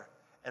together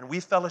and we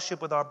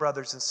fellowship with our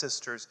brothers and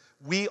sisters,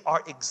 we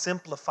are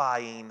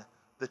exemplifying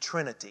the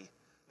Trinity.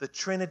 The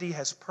Trinity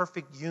has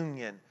perfect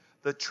union.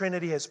 The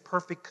Trinity has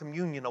perfect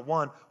communion of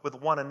one with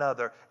one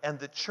another. And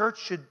the church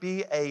should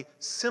be a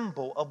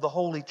symbol of the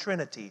Holy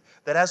Trinity.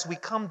 That as we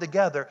come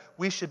together,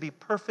 we should be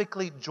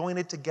perfectly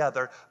joined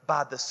together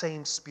by the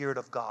same Spirit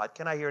of God.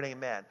 Can I hear an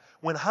amen?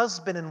 When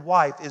husband and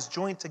wife is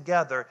joined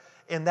together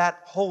in that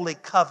holy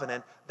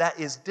covenant, that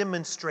is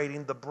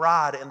demonstrating the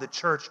bride and the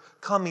church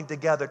coming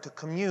together to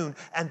commune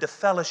and to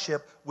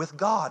fellowship with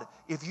God.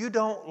 If you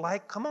don't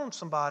like, come on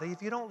somebody,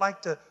 if you don't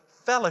like to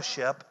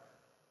fellowship,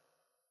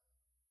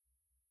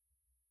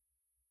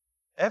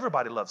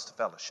 everybody loves to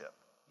fellowship,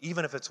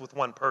 even if it's with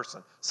one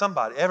person.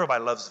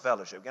 Everybody loves to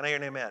fellowship. Can I hear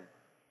an amen?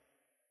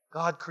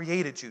 God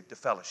created you to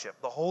fellowship.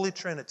 The Holy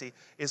Trinity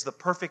is the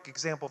perfect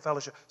example of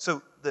fellowship.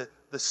 So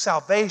the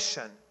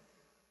salvation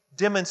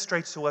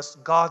demonstrates to us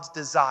God's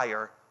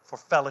desire for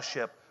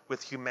fellowship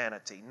with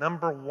humanity.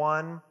 Number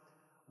one,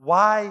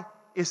 why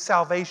is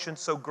salvation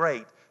so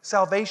great?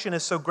 Salvation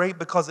is so great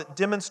because it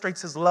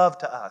demonstrates His love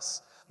to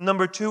us.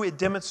 Number two, it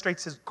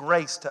demonstrates His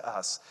grace to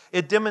us.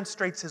 It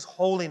demonstrates His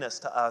holiness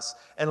to us.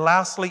 And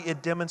lastly,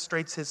 it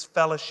demonstrates His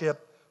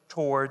fellowship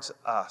towards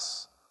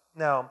us.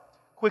 Now,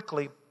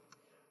 quickly,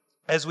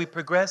 as we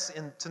progress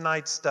in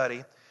tonight's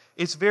study,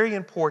 it's very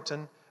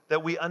important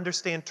that we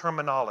understand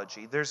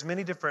terminology. There's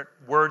many different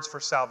words for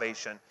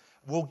salvation.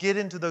 We'll get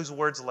into those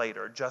words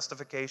later.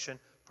 Justification,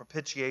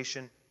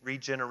 propitiation,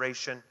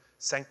 regeneration,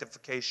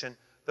 sanctification.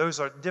 Those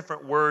are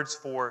different words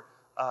for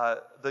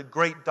the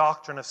great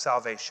doctrine of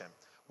salvation.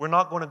 We're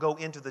not going to go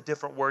into the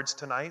different words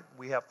tonight.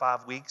 We have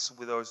 5 weeks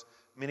with those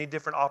many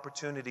different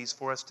opportunities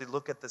for us to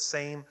look at the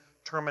same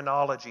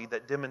terminology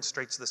that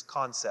demonstrates this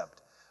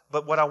concept.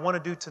 But what I want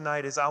to do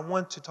tonight is I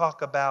want to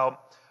talk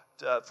about,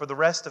 for the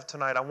rest of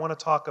tonight, I want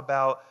to talk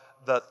about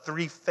the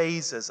 3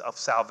 phases of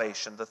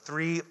salvation. The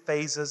 3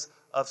 phases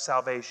of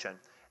salvation.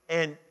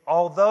 And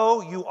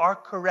although you are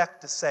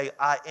correct to say,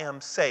 I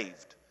am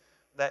saved,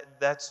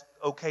 that's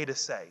okay to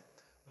say.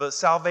 But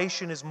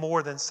salvation is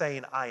more than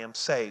saying, I am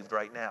saved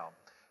right now.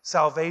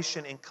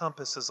 Salvation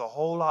encompasses a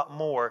whole lot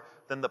more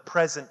than the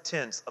present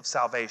tense of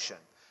salvation.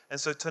 And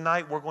so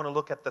tonight we're going to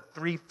look at the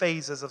 3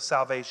 phases of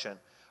salvation.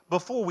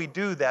 Before we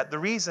do that, the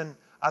reason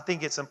I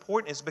think it's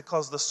important is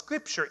because the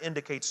Scripture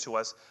indicates to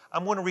us,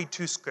 I'm going to read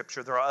 2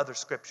 scriptures, there are other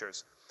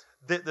scriptures.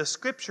 The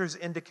Scriptures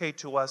indicate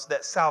to us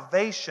that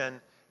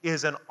salvation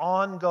is an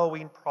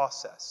ongoing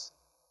process.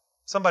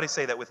 Somebody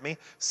say that with me.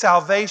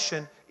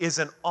 Salvation is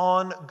an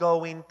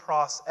ongoing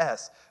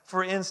process.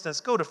 For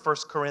instance, go to 1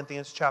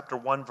 Corinthians chapter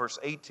 1, verse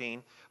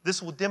 18.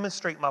 This will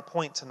demonstrate my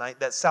point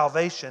tonight that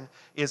salvation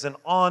is an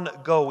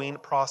ongoing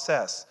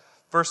process.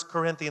 1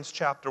 Corinthians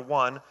chapter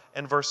 1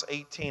 and verse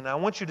 18. I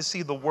want you to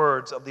see the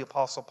words of the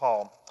Apostle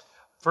Paul.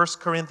 1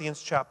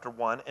 Corinthians chapter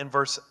 1 and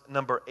verse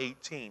number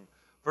 18.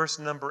 Verse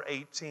number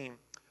 18.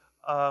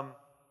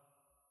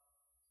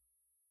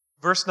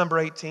 Verse number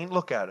 18,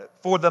 look at it.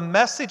 For the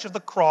message of the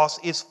cross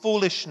is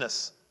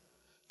foolishness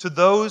to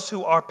those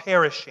who are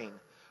perishing,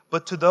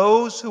 but to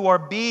those who are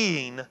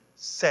being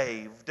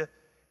saved,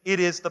 it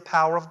is the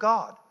power of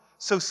God.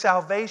 So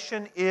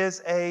salvation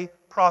is a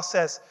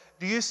process.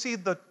 Do you see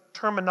the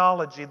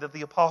terminology that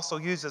the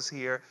apostle uses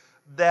here?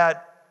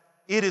 That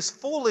it is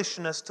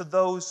foolishness to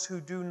those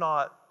who do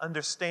not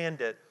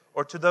understand it,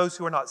 or to those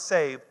who are not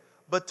saved,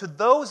 but to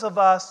those of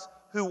us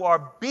who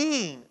are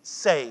being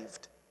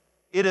saved,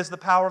 it is the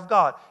power of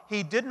God.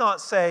 He did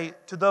not say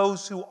to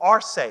those who are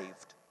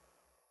saved.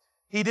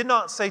 He did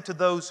not say to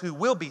those who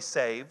will be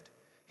saved.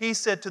 He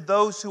said to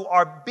those who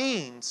are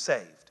being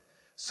saved.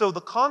 So the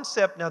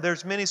concept, now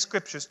there's many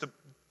scriptures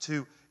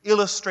to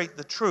illustrate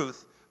the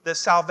truth that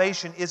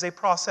salvation is a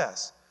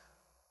process.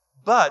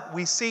 But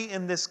we see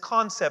in this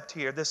concept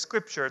here, this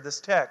scripture, this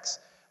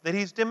text, that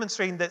he's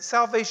demonstrating that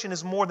salvation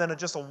is more than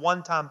just a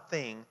one-time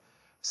thing.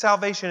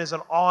 Salvation is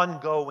an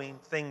ongoing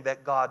thing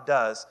that God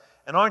does.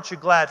 And aren't you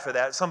glad for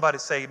that? Somebody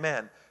say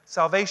amen.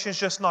 Salvation is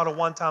just not a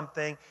one-time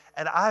thing.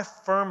 And I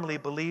firmly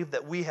believe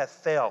that we have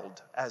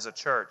failed as a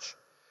church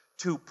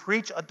to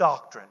preach a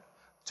doctrine,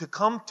 to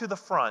come to the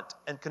front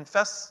and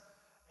confess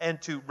and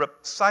to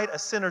recite a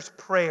sinner's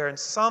prayer, and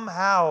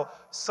somehow,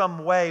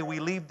 some way we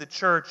leave the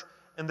church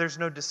and there's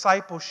no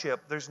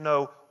discipleship, there's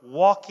no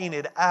walking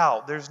it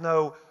out, there's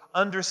no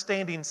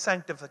understanding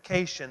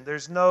sanctification,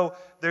 there's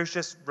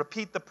just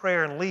repeat the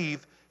prayer and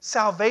leave.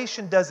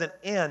 Salvation doesn't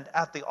end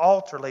at the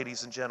altar,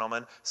 ladies and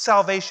gentlemen.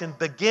 Salvation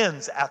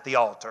begins at the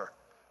altar.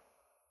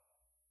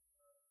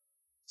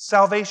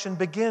 Salvation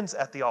begins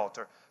at the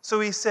altar. So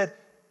he said,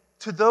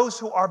 to those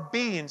who are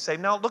being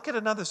saved. Now look at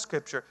another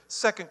scripture,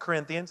 2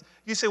 Corinthians.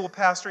 You say, well,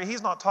 Pastor,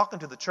 he's not talking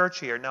to the church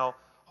here. Now,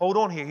 hold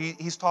on here.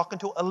 He's talking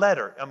to a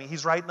letter. I mean,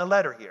 he's writing a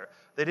letter here.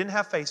 They didn't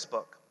have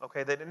Facebook,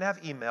 okay? They didn't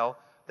have email.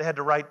 They had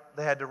to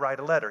write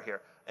a letter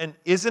here. And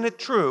isn't it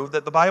true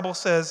that the Bible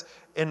says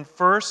in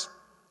 1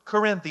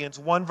 Corinthians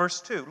 1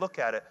 verse 2, look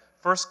at it,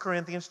 1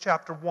 Corinthians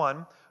chapter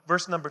 1,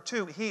 verse number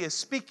 2, he is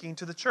speaking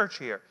to the church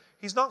here.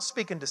 He's not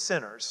speaking to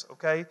sinners,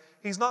 okay?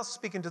 He's not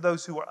speaking to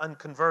those who are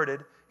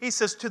unconverted. He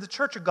says to the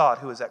church of God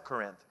who is at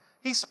Corinth.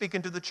 He's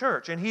speaking to the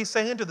church, and he's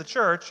saying to the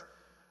church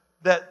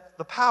that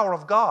the power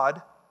of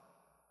God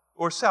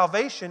or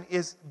salvation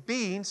is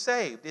being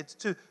saved. It's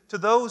to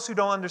those who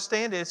don't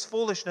understand it, it's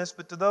foolishness,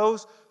 but to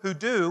those who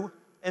do,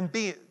 and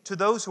to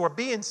those who are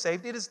being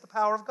saved, it is the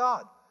power of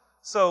God.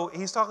 So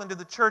he's talking to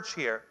the church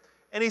here,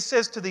 and he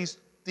says to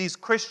these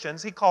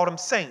Christians, he called them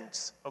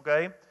saints,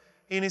 okay?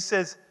 And he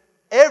says,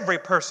 every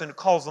person who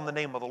calls on the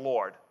name of the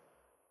Lord,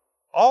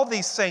 all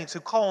these saints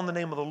who call on the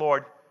name of the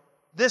Lord,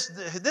 this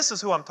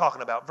is who I'm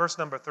talking about. Verse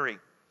number 3.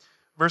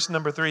 Verse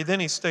number 3, then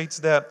he states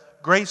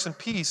that grace and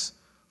peace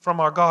from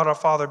our God our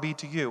Father be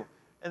to you.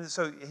 And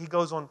so he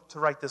goes on to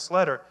write this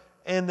letter.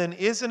 And then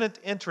isn't it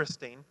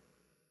interesting?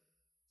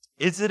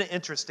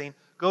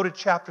 Go to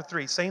chapter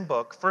 3, same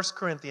book, 1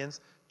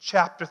 Corinthians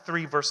chapter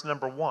 3, verse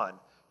number 1.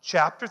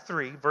 Chapter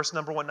 3, verse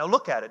number 1. Now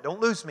look at it. Don't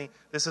lose me.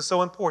 This is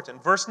so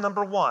important. Verse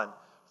number 1.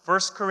 1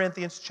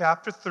 Corinthians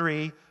chapter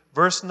 3,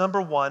 verse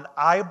number 1.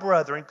 I,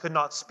 brethren, could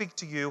not speak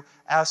to you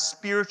as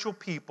spiritual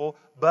people,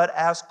 but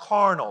as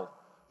carnal.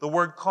 The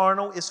word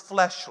carnal is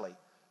fleshly.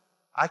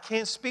 I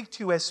can't speak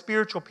to you as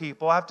spiritual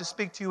people. I have to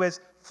speak to you as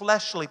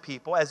fleshly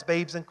people, as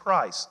babes in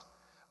Christ.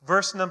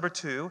 Verse number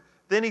 2.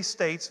 Then he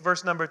states,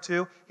 verse number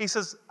 2, he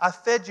says, I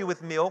fed you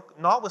with milk,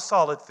 not with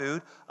solid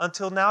food.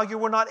 Until now you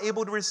were not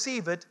able to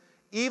receive it.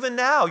 Even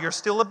now you're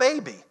still a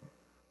baby.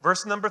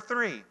 Verse number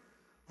 3.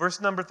 Verse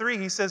number 3,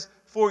 he says,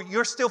 for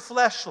you're still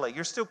fleshly,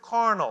 you're still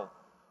carnal.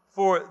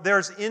 For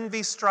there's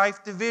envy,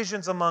 strife,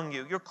 divisions among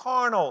you. You're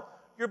carnal.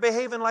 You're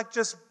behaving like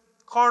just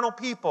carnal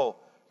people.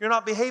 You're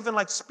not behaving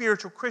like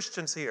spiritual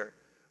Christians here.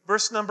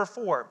 Verse number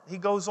 4, he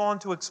goes on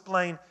to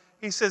explain.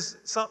 He says,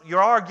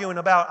 you're arguing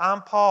about,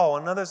 I'm Paul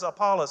and others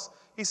Apollos.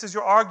 He says,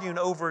 you're arguing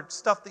over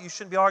stuff that you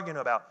shouldn't be arguing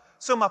about.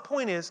 So my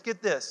point is,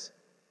 get this.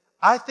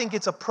 I think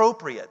it's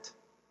appropriate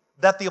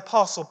that the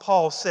Apostle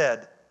Paul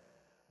said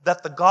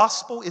that the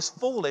gospel is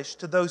foolish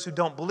to those who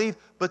don't believe,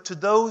 but to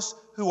those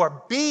who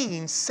are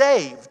being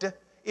saved,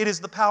 it is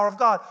the power of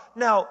God.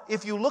 Now,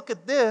 if you look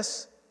at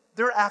this,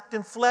 they're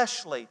acting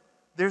fleshly.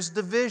 There's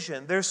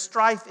division. There's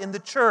strife in the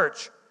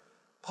church.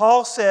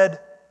 Paul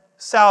said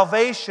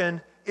salvation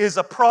is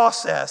a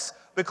process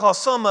because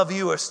some of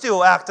you are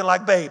still acting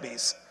like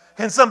babies.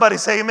 Can somebody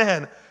say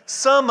amen?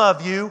 Some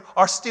of you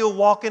are still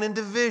walking in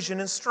division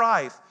and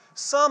strife.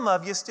 Some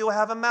of you still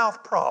have a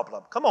mouth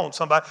problem. Come on,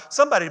 somebody.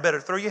 Somebody better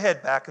throw your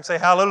head back and say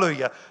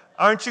hallelujah.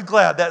 Aren't you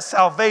glad that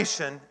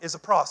salvation is a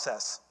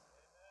process?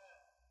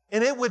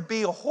 And it would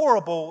be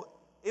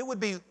it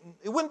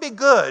wouldn't be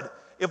good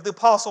if the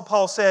Apostle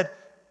Paul said,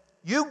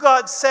 you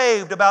got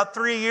saved about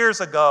 3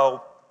 years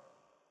ago,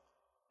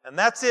 and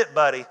that's it,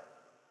 buddy.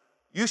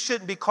 You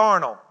shouldn't be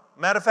carnal.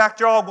 Matter of fact,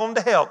 you're all going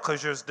to hell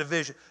because there's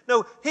division.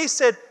 No, he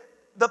said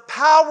the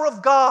power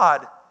of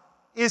God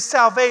is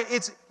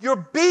salvation.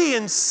 You're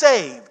being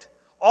saved.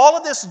 All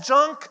of this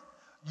junk,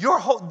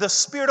 the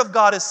Spirit of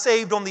God is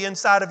saved on the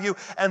inside of you,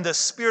 and the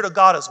Spirit of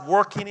God is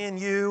working in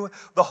you.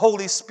 The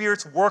Holy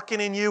Spirit's working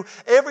in you.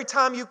 Every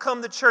time you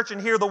come to church and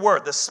hear the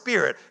Word, the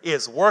Spirit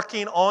is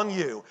working on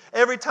you.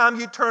 Every time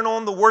you turn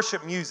on the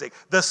worship music,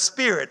 the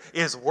Spirit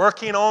is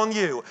working on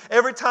you.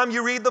 Every time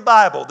you read the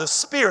Bible, the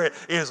Spirit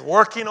is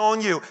working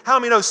on you. How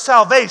many know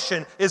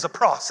salvation is a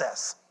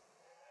process?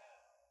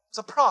 It's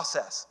a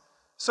process.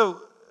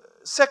 So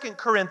 2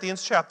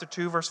 Corinthians chapter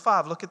 2, verse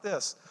 5. Look at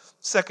this.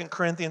 2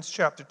 Corinthians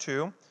chapter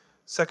 2.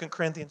 2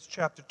 Corinthians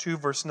chapter 2,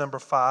 verse number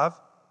 5.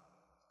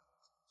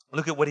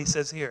 Look at what he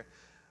says here.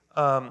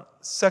 2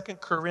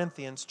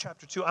 Corinthians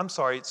chapter 2,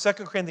 2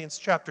 Corinthians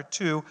chapter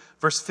 2,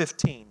 verse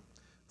 15.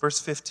 Verse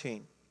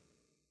 15.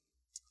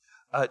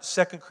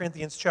 2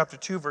 Corinthians chapter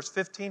 2, verse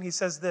 15, he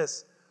says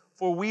this.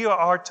 For we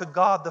are to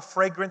God the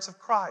fragrance of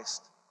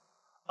Christ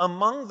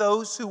among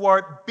those who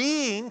are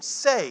being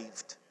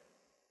saved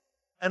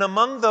and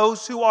among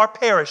those who are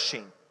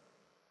perishing.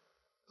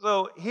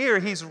 So here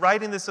he's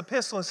writing this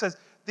epistle and says,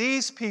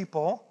 these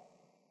people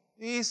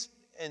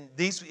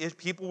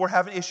were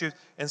having issues.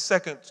 In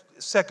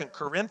 2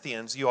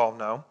 Corinthians, you all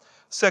know,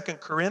 2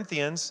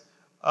 Corinthians,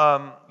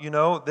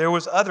 there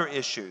was other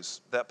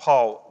issues that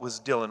Paul was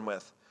dealing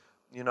with.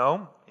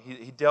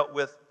 He dealt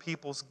with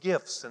people's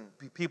gifts and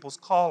people's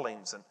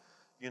callings. And,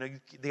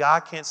 the eye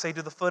can't say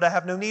to the foot, I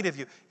have no need of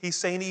you. He's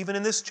saying even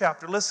in this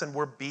chapter, listen,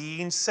 we're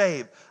being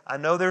saved. I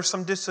know there's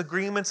some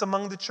disagreements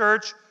among the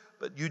church,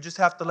 but you just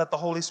have to let the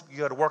Holy Spirit,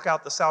 you got to work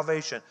out the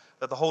salvation,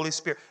 let the Holy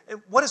Spirit.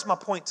 And what is my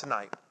point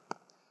tonight?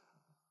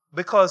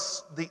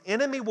 Because the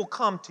enemy will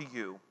come to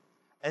you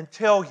and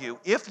tell you,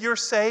 if you're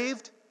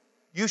saved,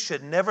 you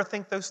should never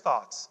think those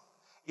thoughts.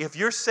 If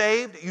you're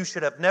saved, you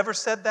should have never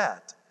said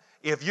that.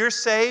 If you're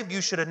saved,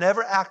 you should have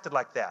never acted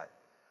like that.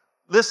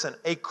 Listen,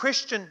 a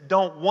Christian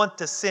don't want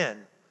to sin.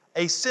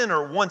 A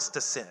sinner wants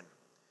to sin.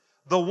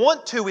 The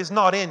want to is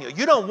not in you.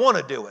 You don't want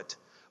to do it.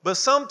 But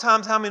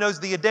sometimes, how many knows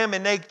the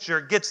Adamic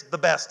nature gets the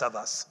best of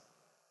us?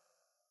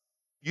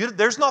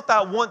 There's not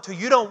that want to.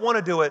 You don't want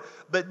to do it.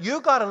 But you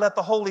got to let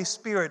the Holy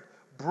Spirit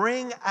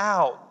bring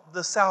out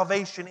the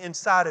salvation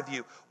inside of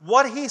you.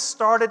 What He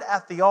started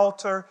at the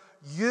altar,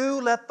 you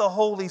let the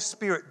Holy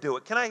Spirit do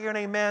it. Can I hear an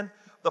amen?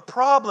 The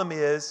problem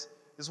is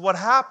what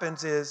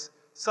happens is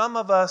some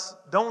of us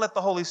don't let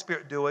the Holy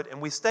Spirit do it,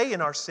 and we stay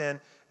in our sin,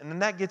 and then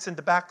that gets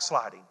into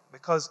backsliding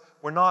because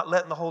we're not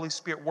letting the Holy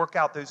Spirit work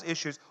out those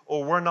issues,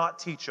 or we're not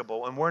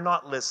teachable, and we're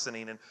not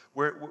listening, and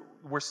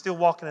we're still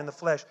walking in the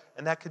flesh,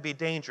 and that could be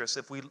dangerous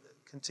if we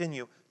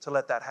continue to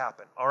let that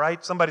happen. All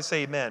right? Somebody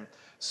say amen.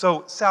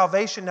 So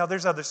salvation, now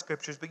there's other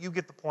scriptures, but you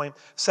get the point.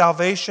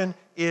 Salvation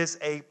is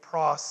a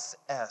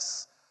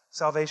process.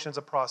 Salvation is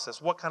a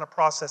process. What kind of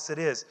process it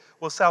is?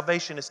 Well,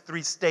 salvation is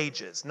 3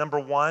 stages. Number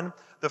 1,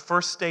 the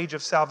first stage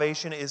of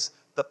salvation is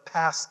the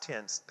past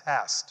tense.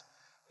 Past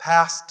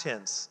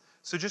tense.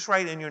 So just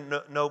write in your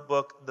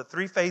notebook the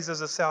 3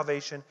 phases of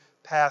salvation,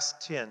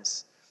 past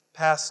tense.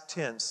 Past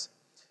tense.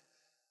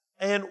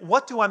 And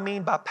what do I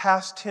mean by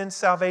past tense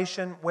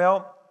salvation?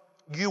 Well,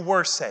 you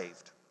were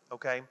saved,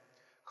 okay?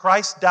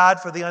 Christ died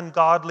for the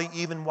ungodly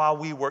even while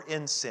we were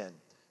in sin.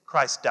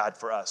 Christ died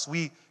for us.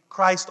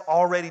 Christ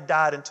already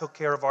died and took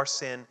care of our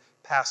sin,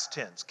 past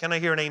tense. Can I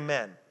hear an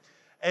amen?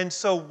 And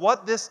so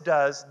what this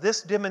does,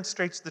 this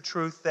demonstrates the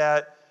truth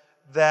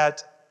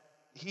that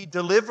He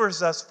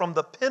delivers us from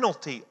the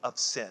penalty of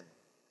sin.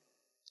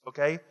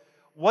 Okay?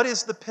 What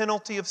is the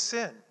penalty of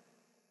sin?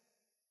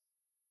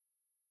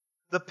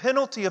 The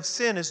penalty of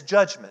sin is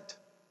judgment.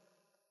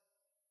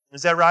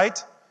 Is that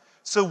right?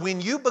 So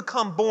when you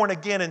become born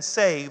again and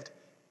saved,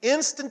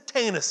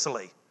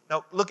 instantaneously,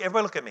 now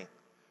everybody look at me.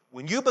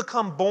 When you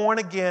become born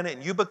again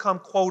and you become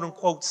quote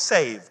unquote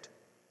saved,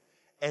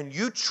 and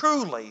you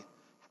truly,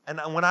 and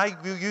when I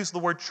use the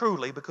word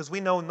truly, because we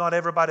know not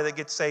everybody that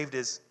gets saved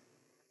is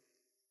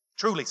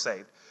truly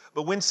saved.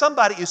 But when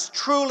somebody is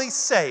truly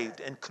saved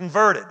and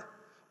converted,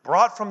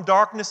 brought from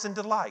darkness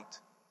into light,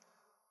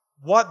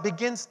 what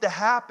begins to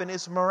happen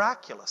is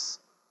miraculous.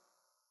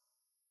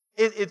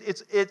 It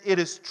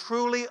is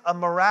truly a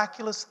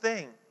miraculous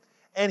thing.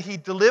 And He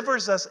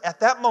delivers us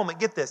at that moment.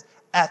 Get this.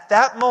 At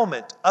that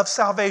moment of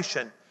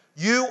salvation,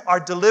 you are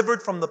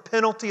delivered from the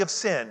penalty of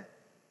sin.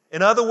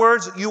 In other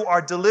words, you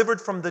are delivered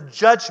from the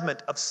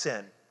judgment of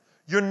sin.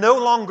 You're no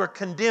longer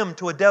condemned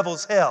to a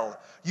devil's hell.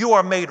 You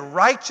are made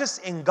righteous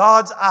in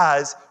God's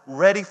eyes,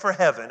 ready for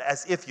heaven,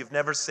 as if you've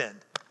never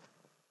sinned.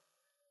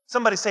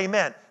 Somebody say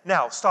amen.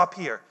 Now, stop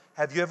here.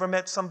 Have you ever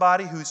met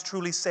somebody who's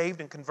truly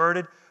saved and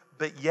converted,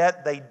 but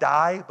yet they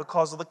die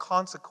because of the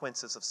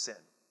consequences of sin?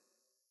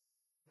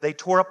 They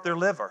tore up their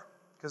liver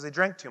because they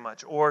drank too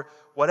much or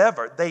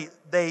whatever. They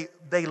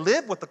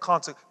live with the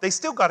consequences. They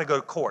still got to go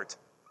to court.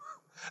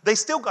 They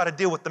still got to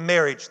deal with the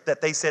marriage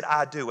that they said,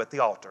 I do at the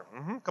altar.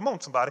 Come on,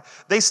 somebody.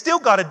 They still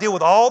got to deal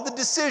with all the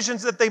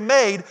decisions that they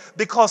made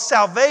because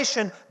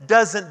salvation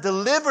doesn't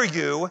deliver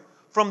you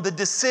from the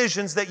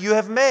decisions that you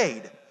have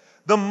made.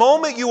 The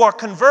moment you are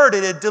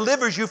converted, it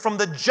delivers you from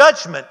the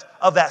judgment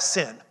of that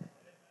sin.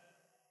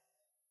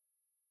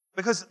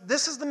 Because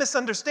this is the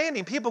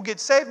misunderstanding. People get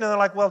saved and they're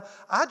like, well,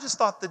 I just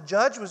thought the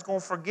judge was going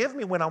to forgive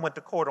me when I went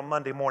to court on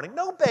Monday morning.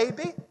 No,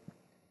 baby.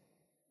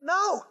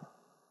 No.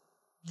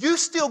 You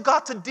still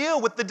got to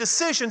deal with the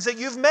decisions that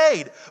you've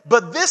made.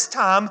 But this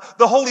time,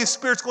 the Holy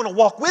Spirit's going to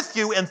walk with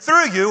you and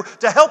through you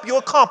to help you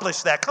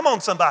accomplish that. Come on,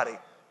 somebody.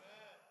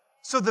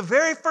 So the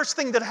very first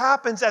thing that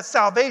happens at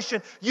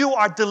salvation, you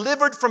are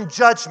delivered from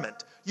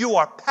judgment. You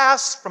are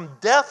passed from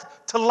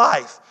death to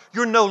life.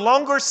 You're no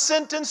longer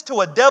sentenced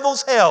to a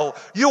devil's hell.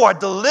 You are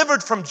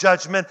delivered from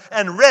judgment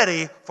and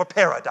ready for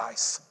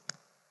paradise.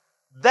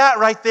 That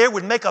right there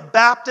would make a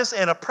Baptist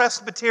and a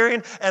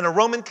Presbyterian and a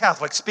Roman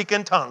Catholic speak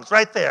in tongues.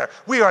 Right there.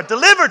 We are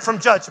delivered from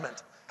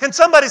judgment. Can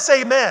somebody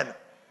say amen?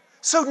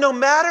 So no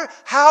matter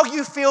how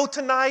you feel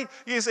tonight,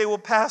 you say, well,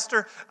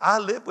 Pastor, I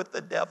live with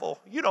the devil.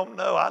 You don't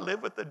know I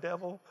live with the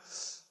devil.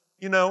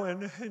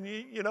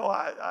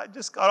 I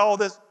just got all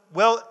this.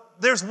 Well,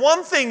 there's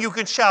one thing you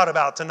can shout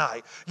about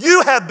tonight.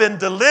 You have been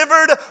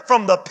delivered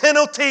from the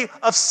penalty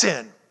of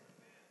sin.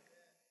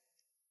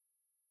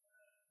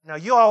 Now,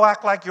 you all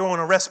act like you're on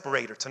a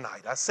respirator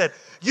tonight. I said,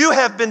 you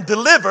have been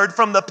delivered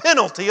from the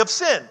penalty of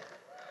sin.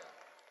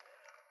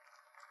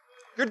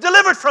 You're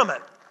delivered from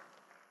it.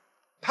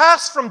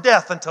 Passed from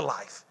death into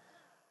life.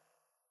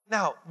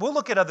 Now, we'll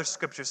look at other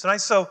scriptures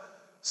tonight. So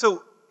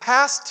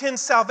past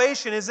tense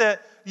salvation is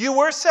that you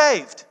were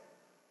saved.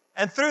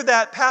 And through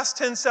that past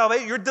tense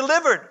salvation, you're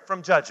delivered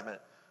from judgment.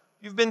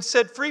 You've been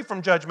set free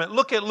from judgment.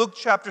 Look at Luke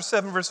chapter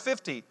 7, verse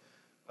 50,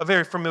 a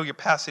very familiar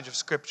passage of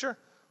Scripture.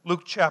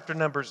 Luke chapter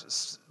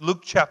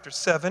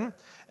 7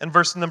 and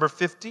verse number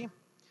 50.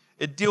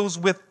 It deals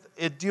with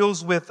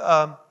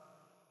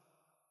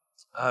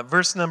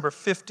verse number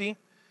 50.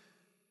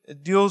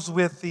 It deals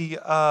with the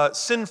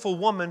sinful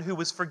woman who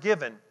was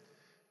forgiven.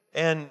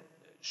 And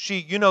she,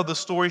 you know the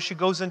story, she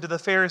goes into the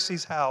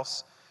Pharisee's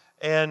house,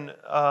 and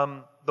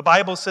the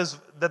Bible says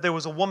that there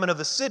was a woman of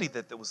the city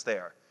that was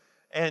there.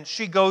 And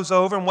she goes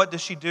over, and what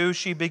does she do?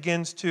 She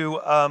begins to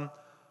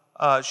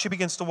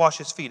wash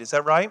his feet. Is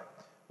that right?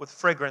 With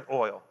fragrant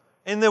oil.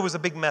 And there was a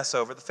big mess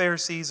over it. The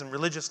Pharisees and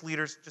religious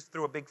leaders just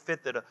threw a big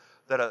fit that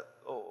a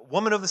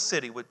woman of the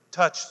city would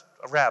touch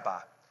a rabbi.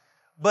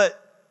 But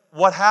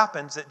what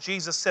happens that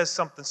Jesus says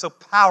something so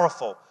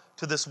powerful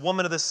to this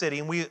woman of the city,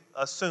 and we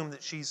assume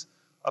that she's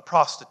a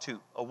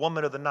prostitute, a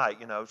woman of the night.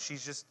 She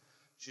just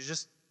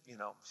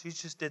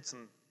did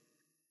some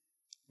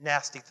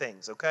nasty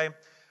things, okay?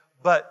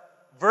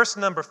 But verse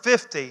number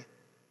 50,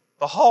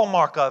 the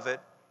hallmark of it,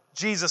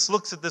 Jesus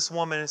looks at this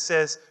woman and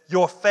says,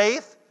 "Your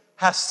faith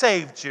has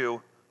saved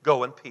you.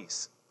 Go in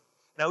peace."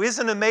 Now,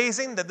 isn't it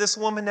amazing that this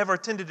woman never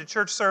attended a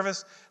church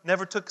service,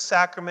 never took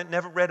sacrament,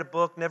 never read a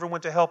book, never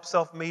went to help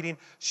self meeting?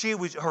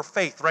 Her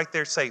faith right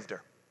there saved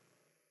her.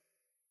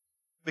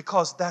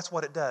 Because that's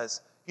what it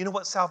does. You know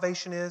what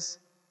salvation is?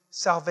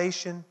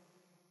 Salvation,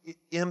 it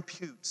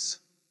imputes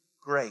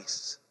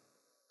grace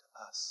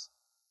to us.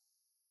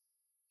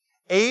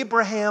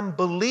 Abraham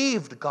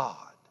believed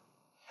God,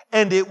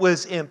 and it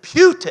was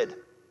imputed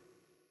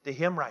to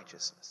him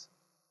righteousness.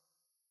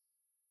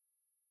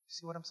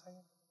 See what I'm saying?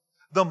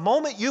 The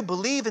moment you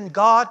believe in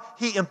God,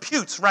 He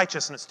imputes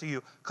righteousness to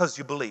you because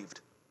you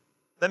believed.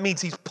 That means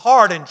He's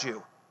pardoned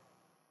you.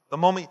 The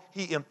moment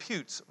He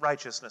imputes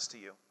righteousness to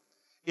you.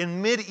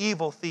 In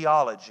medieval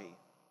theology,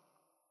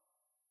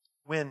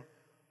 when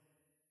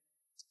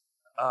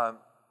the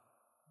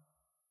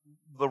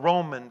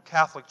Roman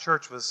Catholic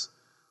Church was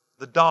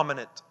the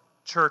dominant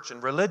church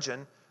and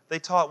religion, they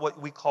taught what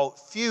we call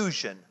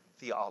fusion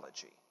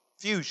theology.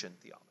 Fusion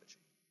theology.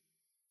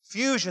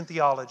 Fusion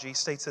theology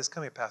states this.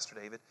 Come here, Pastor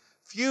David.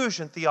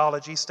 Fusion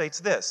theology states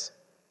this: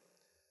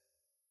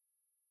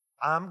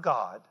 I'm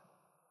God,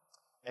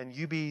 and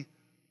you be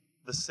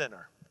the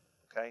sinner.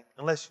 Okay?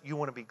 Unless you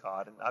want to be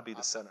God, and I be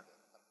the sinner.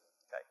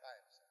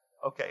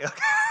 Okay.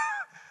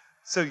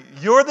 So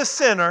you're the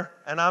sinner,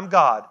 and I'm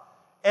God.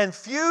 And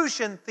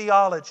fusion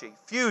theology,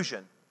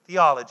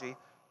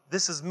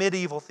 this is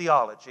medieval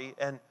theology,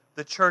 and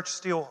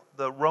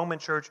the Roman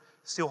Church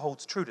still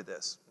holds true to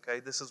this. Okay?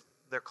 This is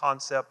their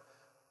concept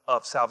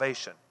of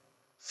salvation.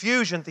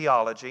 Fusion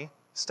theology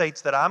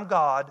states that I'm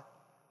God,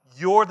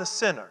 you're the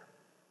sinner.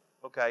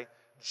 Okay?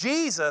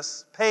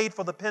 Jesus paid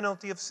for the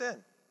penalty of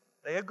sin.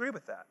 They agree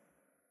with that.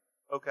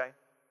 Okay?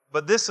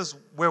 But this is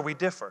where we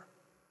differ.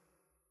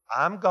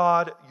 I'm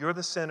God, you're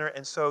the sinner,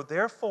 and so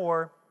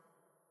therefore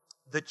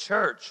the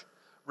church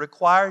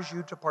requires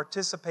you to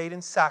participate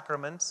in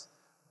sacraments,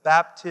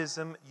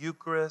 baptism,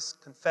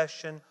 Eucharist,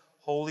 confession,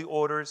 holy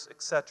orders,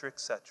 etc.,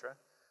 etc.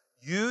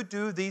 You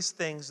do these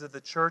things that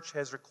the church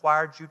has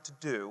required you to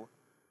do,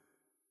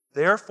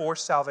 therefore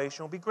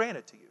salvation will be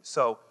granted to you.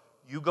 So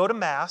you go to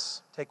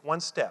Mass, take one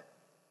step.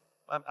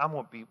 I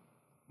won't be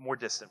more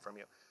distant from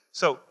you.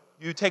 So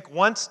you take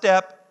one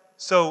step.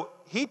 So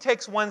he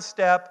takes one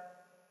step,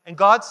 and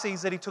God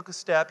sees that he took a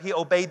step. He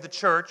obeyed the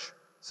church,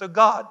 so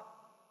God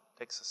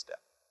takes a step.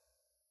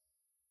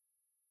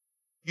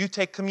 You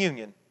take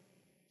communion,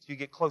 so you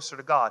get closer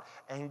to God,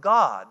 and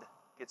God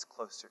gets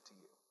closer to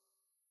you.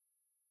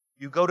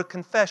 You go to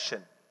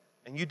confession,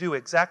 and you do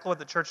exactly what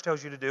the church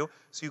tells you to do,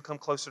 so you come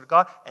closer to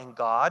God, and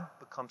God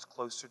becomes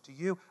closer to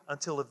you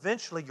until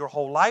eventually your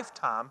whole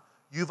lifetime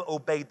you've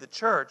obeyed the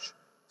church,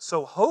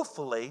 so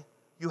hopefully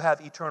you have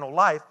eternal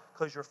life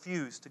because you're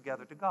fused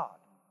together to God.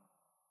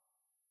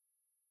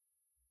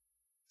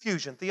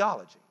 Fusion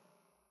theology.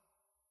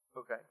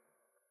 Okay?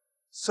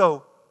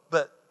 So,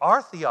 but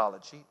our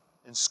theology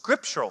and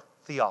scriptural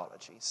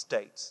theology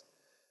states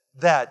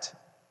that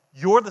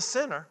you're the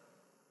sinner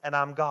and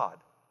I'm God.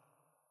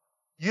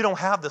 You don't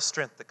have the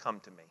strength to come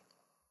to me.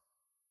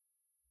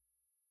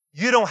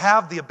 You don't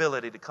have the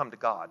ability to come to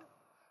God.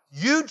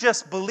 You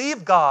just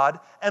believe God,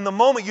 and the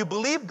moment you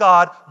believe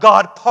God,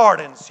 God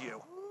pardons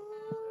you.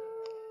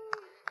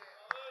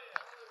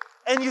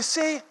 And do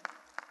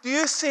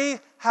you see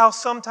how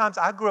sometimes,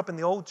 I grew up in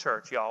the old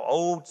church, y'all,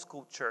 old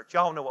school church.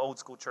 Y'all know what old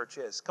school church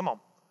is. Come on.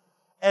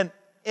 And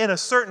in a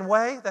certain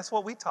way, that's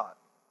what we taught.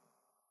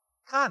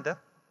 Kinda.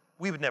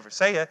 We would never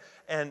say it,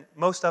 and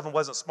most of them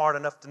wasn't smart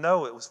enough to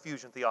know it was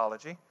fusion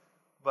theology.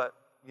 But,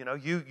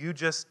 you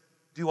just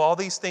do all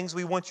these things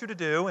we want you to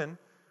do, and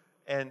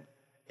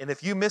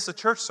if you miss a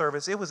church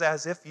service, it was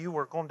as if you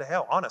were going to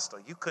hell.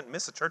 Honestly, you couldn't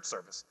miss a church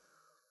service.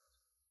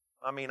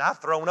 I mean, I've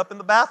thrown up in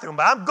the bathroom,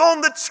 but I'm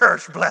going to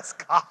church, bless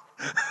God.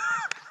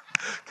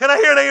 Can I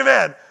hear an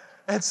amen?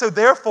 And so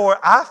therefore,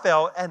 I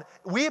felt, and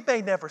we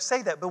may never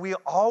say that, but we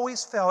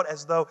always felt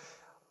as though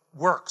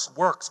works.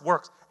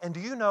 And do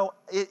you know,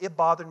 it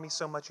bothered me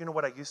so much. You know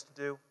what I used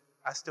to do?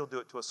 I still do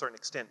it to a certain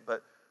extent,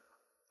 but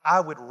I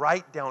would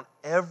write down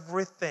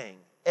everything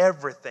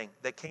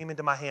that came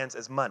into my hands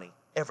as money,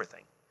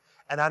 everything.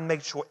 And I'd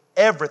make sure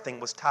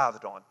everything was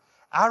tithed on.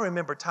 I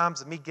remember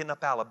times of me getting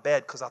up out of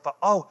bed because I thought,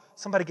 oh,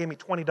 somebody gave me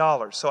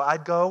 $20. So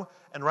I'd go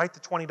and write the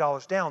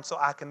 $20 down so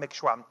I can make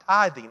sure I'm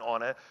tithing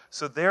on it.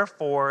 So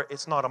therefore,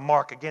 it's not a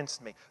mark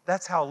against me.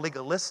 That's how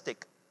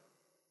legalistic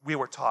we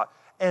were taught.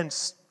 And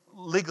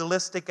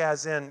legalistic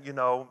as in,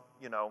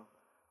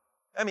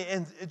 I mean,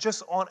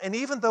 and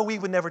even though we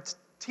would never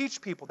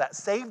teach people that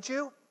saved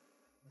you,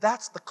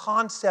 that's the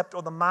concept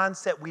or the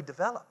mindset we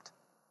developed.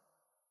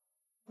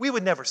 We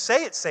would never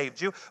say it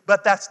saved you,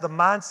 but that's the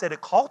mindset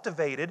it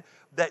cultivated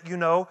that,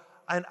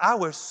 and I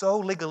was so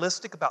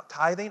legalistic about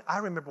tithing. I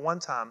remember one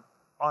time,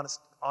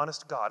 honest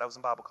to God, I was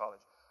in Bible college.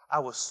 I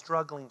was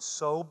struggling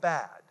so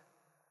bad,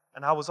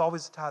 and I was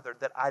always a tither,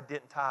 that I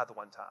didn't tithe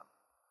one time.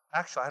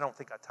 Actually, I don't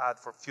think I tithed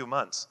for a few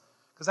months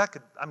because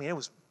it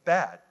was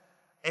bad.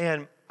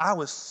 And I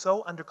was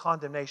so under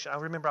condemnation. I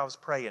remember I was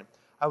praying.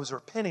 I was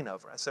repenting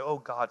over it. I said, oh,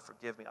 God,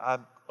 forgive me.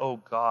 Oh,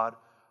 God,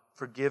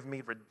 forgive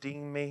me,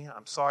 redeem me.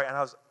 I'm sorry. And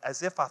I was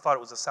as if I thought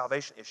it was a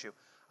salvation issue.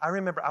 I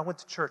remember I went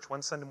to church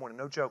one Sunday morning,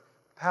 no joke.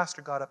 The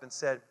pastor got up and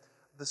said,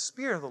 the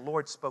Spirit of the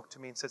Lord spoke to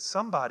me and said,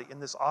 somebody in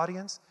this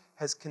audience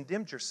has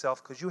condemned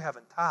yourself because you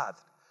haven't tithed.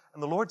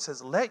 And the Lord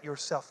says, let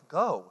yourself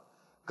go.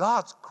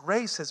 God's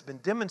grace has been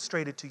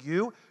demonstrated to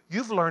you.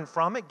 You've learned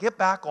from it. Get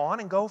back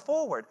on and go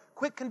forward.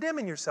 Quit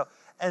condemning yourself.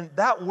 And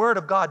that word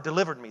of God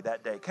delivered me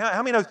that day.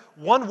 How many know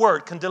one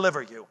word can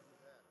deliver you?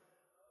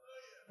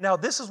 Now,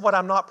 this is what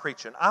I'm not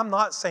preaching. I'm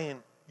not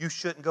saying you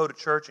shouldn't go to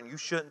church and you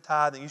shouldn't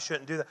tithe and you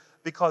shouldn't do that.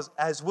 Because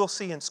as we'll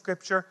see in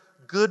Scripture,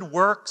 good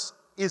works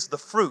is the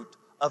fruit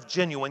of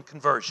genuine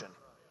conversion.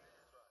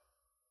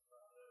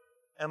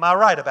 Am I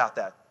right about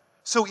that?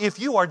 So if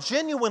you are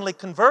genuinely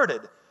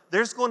converted,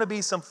 there's going to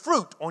be some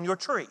fruit on your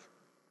tree.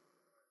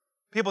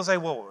 People say,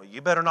 well,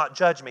 you better not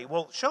judge me.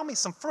 Well, show me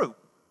some fruit.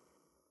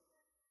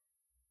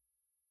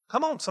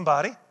 Come on,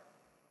 somebody.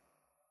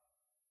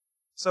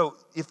 So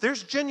if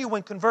there's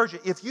genuine conversion,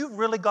 if you've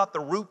really got the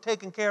root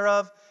taken care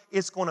of,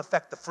 it's going to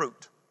affect the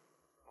fruit.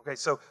 Okay,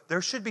 so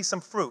there should be some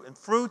fruit. And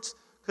fruits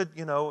could,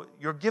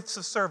 your gifts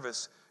of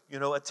service,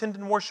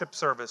 attending worship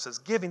services,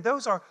 giving.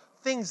 Those are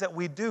things that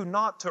we do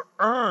not to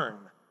earn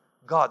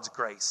God's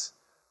grace,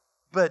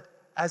 but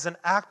as an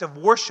act of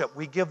worship,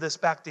 we give this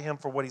back to Him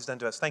for what He's done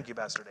to us. Thank you,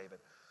 Pastor David.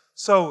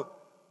 So,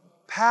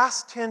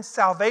 past tense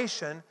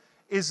salvation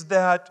is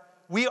that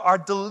we are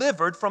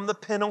delivered from the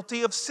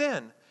penalty of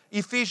sin.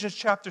 Ephesians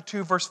chapter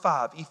 2, verse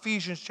 5.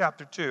 Ephesians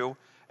chapter 2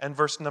 and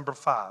verse number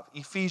 5.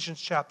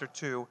 Ephesians chapter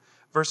 2,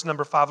 verse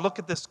number 5. Look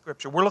at this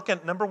scripture. We're looking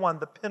at number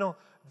 1,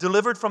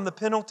 delivered from the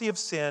penalty of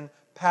sin,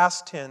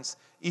 past tense.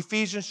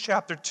 Ephesians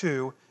chapter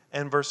 2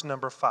 and verse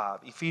number 5.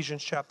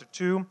 Ephesians chapter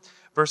 2,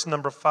 verse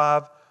number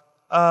 5.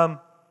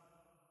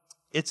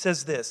 It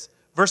says this,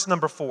 verse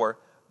number 4,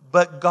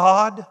 but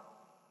God,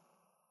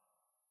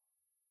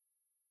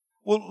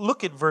 well,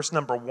 look at verse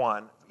number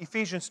 1,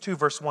 Ephesians 2,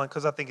 verse 1,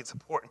 because I think it's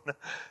important.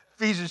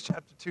 Ephesians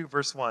chapter 2,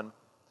 verse 1.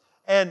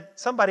 And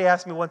somebody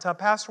asked me one time,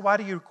 Pastor, why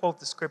do you quote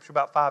the scripture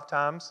about 5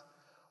 times?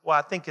 Well,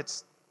 I think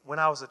it's, when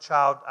I was a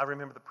child, I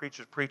remember the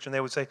preachers preaching,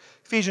 they would say,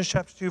 Ephesians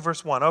chapter 2,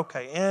 verse 1,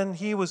 okay, and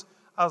I was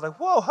like,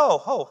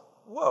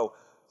 whoa.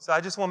 So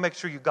I just want to make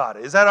sure you got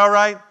it. Is that all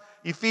right?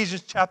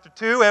 Ephesians chapter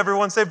 2,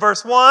 everyone say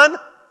verse 1.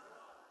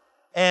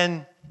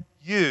 And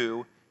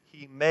you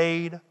He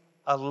made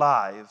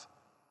alive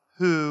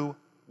who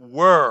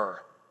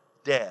were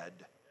dead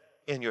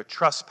in your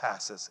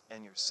trespasses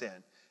and your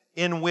sin,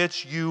 in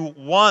which you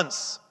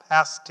once,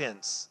 past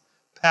tense,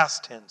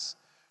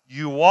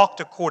 you walked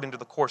according to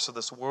the course of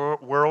this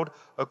world,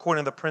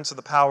 according to the prince of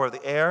the power of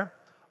the air,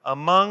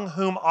 among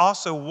whom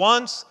also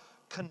once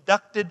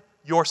conducted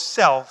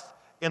yourself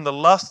in the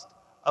lust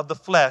of the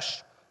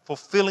flesh,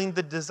 fulfilling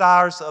the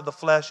desires of the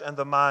flesh and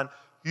the mind.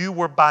 You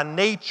were by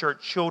nature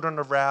children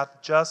of wrath,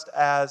 just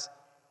as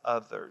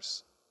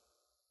others.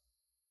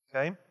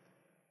 Okay?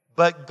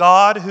 But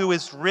God, who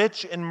is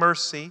rich in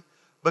mercy,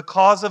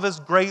 because of His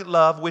great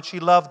love which He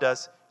loved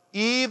us,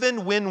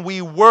 even when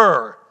we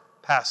were,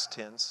 past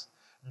tense,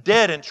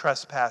 dead in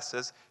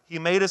trespasses, He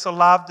made us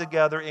alive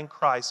together in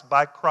Christ.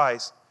 By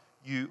grace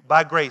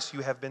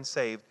you have been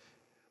saved.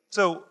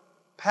 So,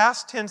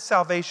 past tense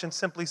salvation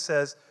simply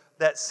says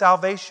that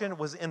salvation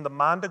was in the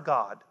mind of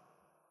God.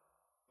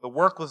 The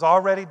work was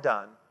already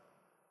done,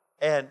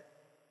 and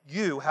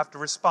you have to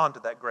respond to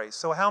that grace.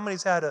 So how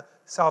many's had a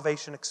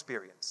salvation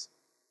experience?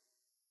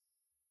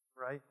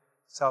 Right?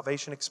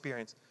 Salvation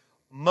experience.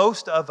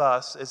 Most of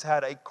us has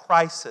had a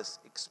crisis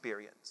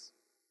experience.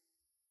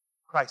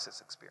 Crisis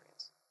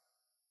experience.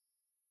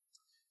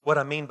 What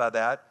I mean by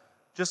that,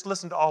 just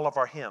listen to all of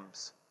our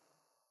hymns.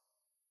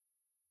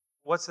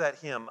 What's that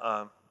hymn?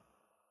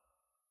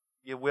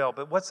 You will,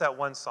 but what's that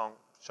one song,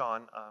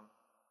 Sean?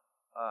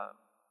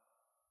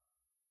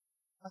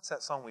 What's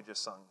that song we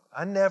just sung?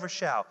 I never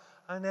shall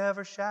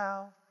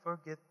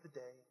forget the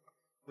day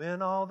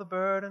when all the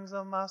burdens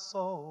of my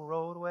soul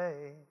rolled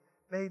away.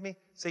 Made me.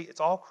 See, it's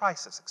all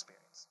crisis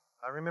experience.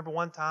 I remember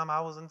one time I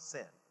was in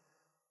sin.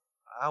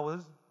 I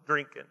was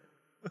drinking.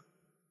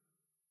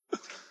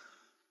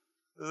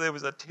 There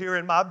was a tear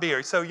in my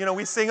beer. So,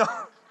 we sing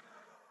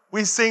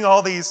We sing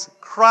all these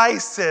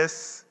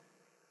crisis.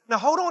 Now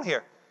hold on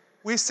here.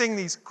 We sing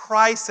these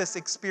crisis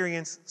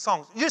experience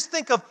songs. Just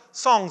think of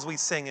songs we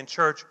sing in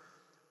church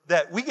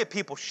that we get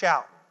people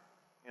shouting,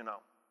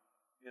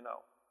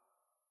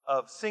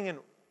 of singing.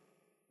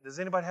 Does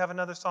anybody have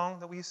another song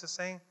that we used to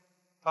sing?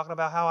 Talking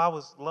about how I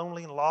was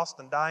lonely and lost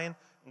and dying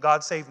and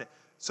God saved me.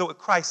 So a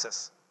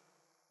crisis.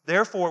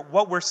 Therefore,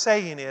 what we're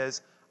saying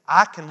is,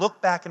 I can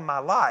look back in my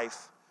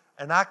life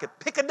and I could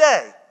pick a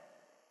day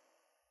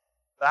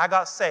that I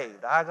got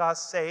saved. I got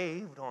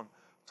saved on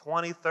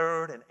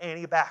 23rd and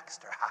Annie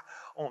Baxter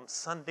on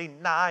Sunday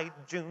night,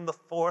 June the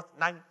 4th,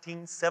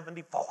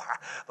 1974.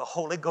 The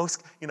Holy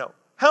Ghost,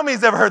 How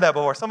many's ever heard that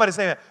before? Somebody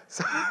say that.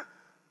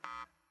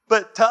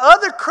 But to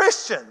other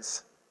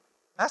Christians,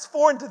 that's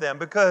foreign to them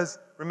because,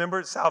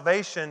 remember,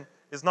 salvation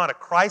is not a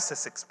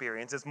crisis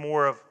experience. It's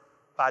more of,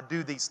 if I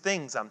do these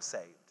things, I'm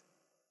saved.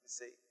 You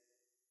see?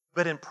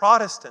 But in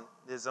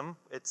Protestantism,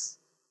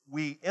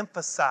 we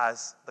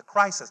emphasize the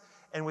crisis.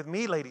 And with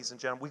me, ladies and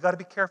gentlemen, we've got to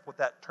be careful with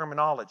that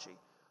terminology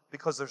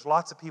because there's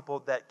lots of people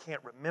that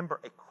can't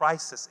remember a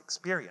crisis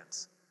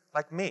experience.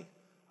 Like me.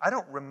 I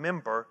don't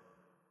remember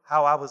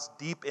how I was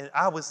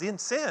in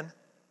sin,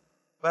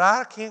 but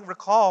I can't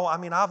recall.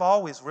 I've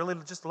always really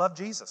just loved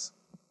Jesus.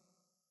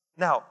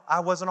 Now, I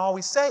wasn't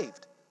always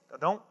saved. Now,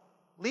 don't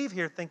leave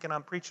here thinking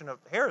I'm preaching a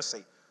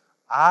heresy.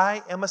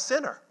 I am a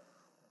sinner,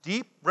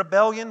 deep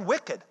rebellion,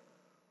 wicked.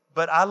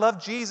 But I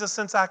love Jesus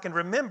since I can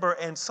remember,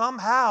 and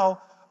somehow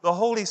the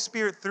Holy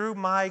Spirit, through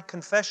my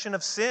confession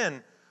of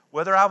sin,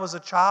 whether I was a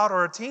child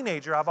or a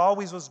teenager, I've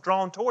always was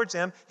drawn towards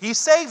Him. He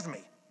saved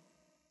me.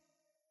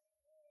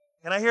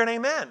 Can I hear an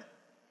amen?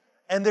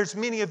 And there's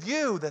many of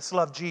you that's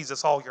loved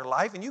Jesus all your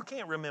life, and you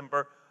can't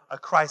remember a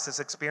crisis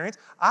experience.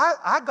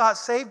 I got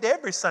saved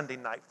every Sunday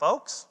night,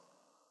 folks.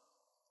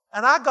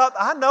 And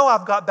I know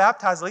I've got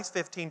baptized at least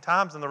 15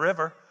 times in the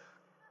river.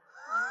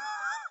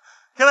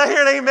 Can I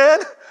hear an amen?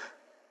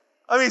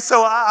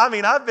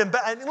 I've been,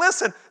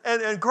 listen,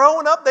 and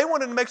growing up, they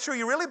wanted to make sure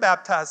you really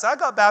baptized. I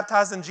got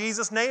baptized in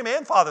Jesus' name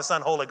and Father,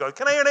 Son, Holy Ghost.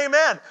 Can I hear an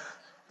amen?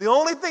 The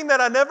only thing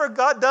that I never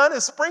got done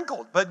is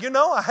sprinkled. But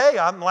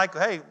I'm like,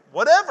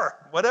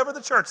 whatever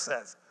the church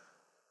says.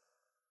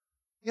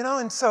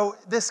 And so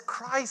this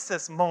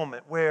crisis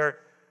moment where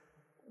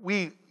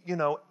we,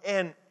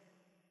 and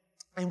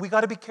we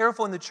got to be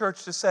careful in the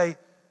church to say,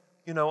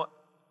 if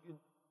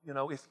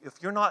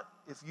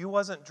you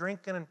wasn't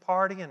drinking and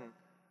partying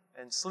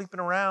and sleeping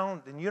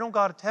around, then you don't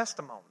got a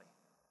testimony.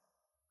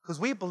 Because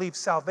we believe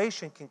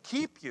salvation can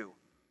keep you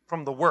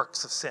from the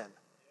works of sin.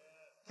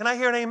 Can I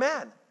hear an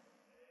amen?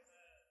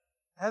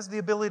 It has the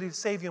ability to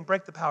save you and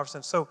break the power of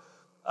sin. So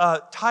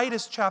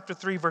Titus chapter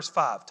 3, verse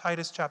 5.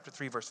 Titus chapter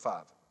 3, verse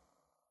 5.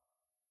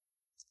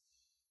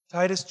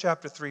 Titus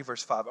chapter 3,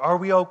 verse 5. Are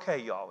we okay,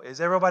 y'all? Is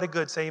everybody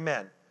good? Say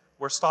amen.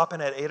 We're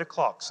stopping at 8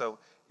 o'clock. So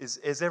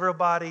is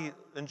everybody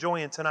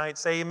enjoying tonight?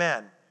 Say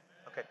amen.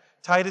 Okay.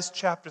 Titus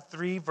chapter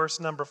 3, verse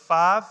number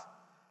 5.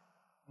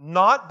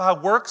 Not by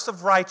works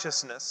of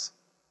righteousness,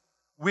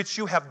 which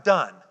you have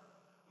done,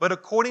 but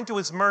according to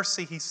His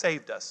mercy He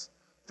saved us,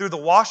 through the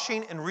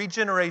washing and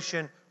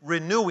regeneration,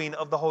 renewing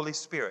of the Holy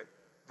Spirit.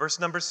 Verse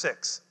number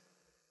 6.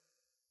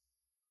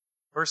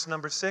 Verse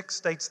number 6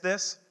 states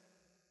this.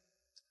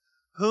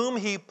 Whom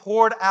He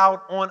poured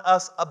out on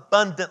us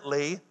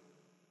abundantly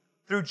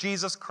through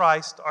Jesus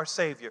Christ our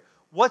Savior.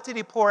 What did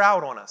He pour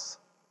out on us?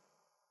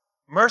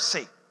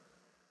 Mercy.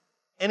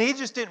 And He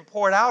just didn't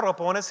pour it out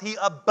upon us. He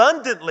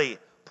abundantly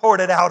poured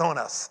it out on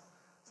us.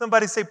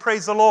 Somebody say,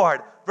 praise the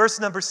Lord. Verse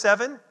number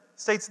 7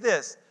 states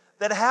this.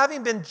 That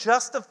having been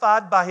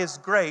justified by His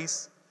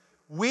grace,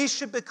 we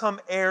should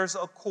become heirs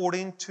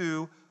according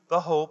to the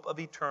hope of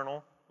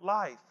eternal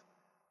life.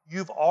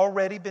 You've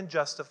already been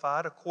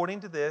justified. According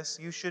to this,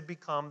 you should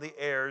become the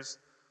heirs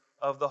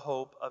of the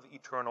hope of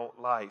eternal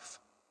life.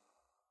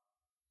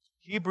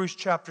 Hebrews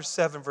chapter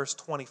 7, verse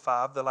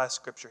 25, the last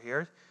scripture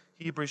here.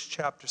 Hebrews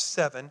chapter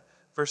 7,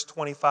 verse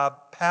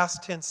 25,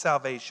 past tense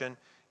salvation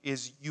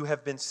is you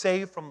have been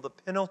saved from the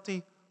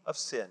penalty of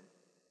sin.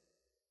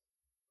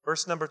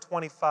 Verse number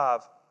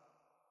 25,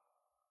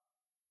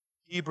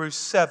 Hebrews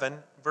 7,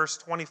 verse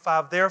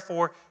 25,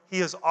 therefore He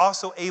is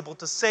also able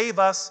to save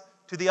us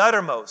to the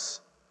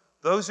uttermost,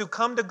 those who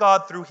come to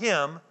God through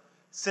Him,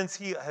 since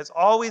He has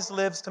always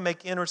lives to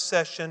make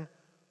intercession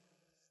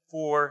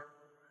for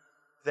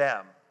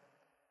them.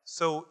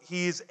 So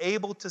He is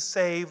able to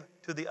save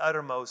to the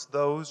uttermost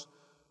those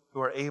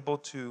who are able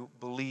to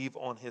believe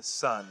on His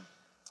Son.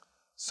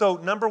 So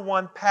number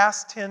 1,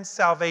 past tense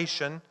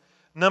salvation.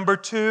 Number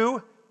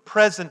 2,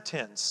 present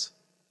tense.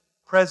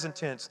 Present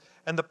tense.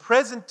 And the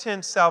present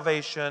tense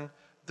salvation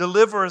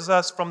delivers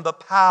us from the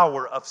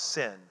power of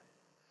sin.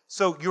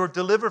 So you're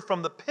delivered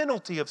from the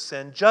penalty of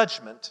sin,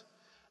 judgment.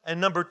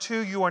 And number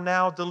 2, you are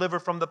now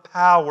delivered from the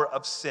power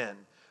of sin.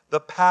 The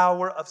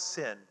power of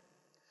sin.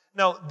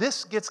 Now,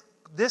 this gets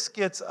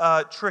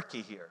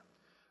tricky here.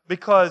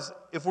 Because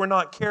if we're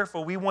not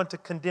careful, we want to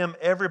condemn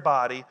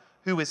everybody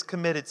who has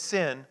committed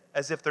sin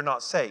as if they're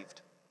not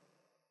saved.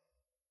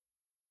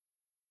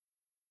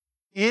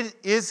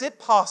 Is it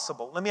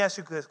possible, let me ask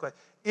you this question,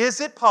 is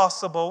it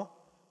possible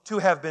to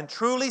have been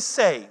truly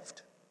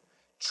saved,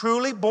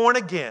 truly born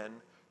again,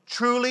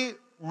 truly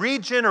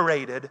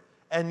regenerated,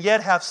 and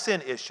yet have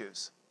sin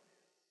issues?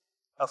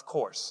 Of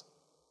course.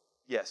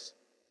 Yes,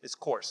 it's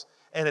course.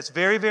 And it's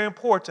very, very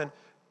important,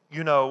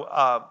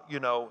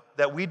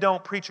 that we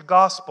don't preach a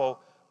gospel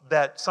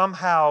that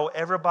somehow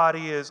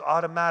everybody is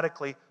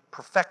automatically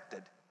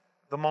perfected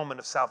the moment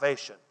of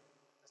salvation.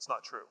 That's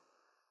not true.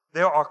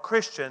 There are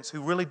Christians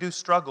who really do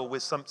struggle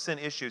with some sin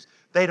issues.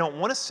 They don't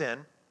want to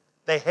sin.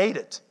 They hate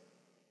it.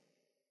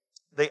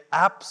 They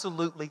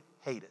absolutely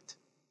hate it.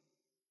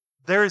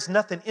 There is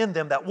nothing in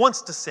them that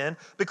wants to sin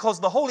because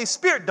the Holy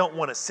Spirit don't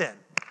want to sin.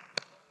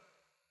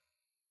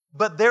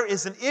 But there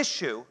is an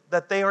issue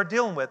that they are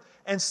dealing with.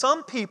 And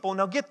some people,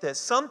 now get this,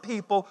 some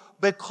people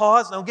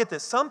because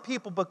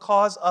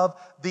of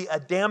the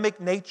Adamic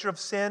nature of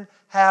sin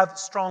have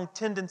strong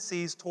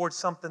tendencies towards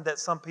something that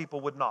some people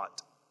would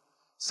not.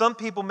 Some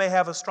people may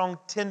have a strong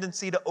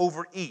tendency to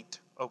overeat,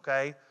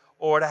 okay,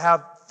 or to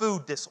have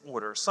food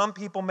disorder. Some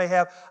people may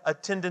have a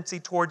tendency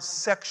towards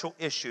sexual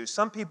issues.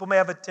 Some people may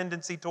have a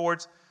tendency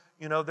towards,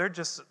 they're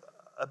just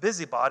a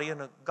busybody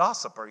and a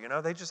gossiper,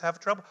 they just have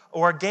trouble,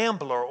 or a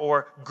gambler,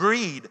 or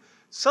greed.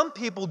 Some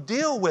people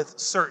deal with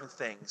certain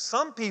things.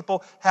 Some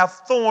people have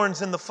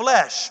thorns in the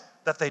flesh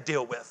that they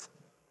deal with.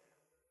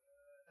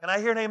 Can I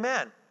hear an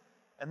amen?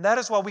 And that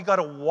is why we got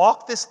to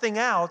walk this thing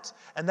out,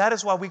 and that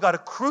is why we got to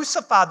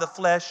crucify the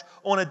flesh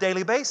on a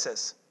daily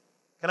basis.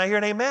 Can I hear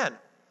an amen?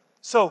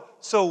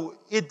 So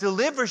it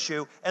delivers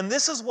you, and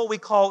this is what we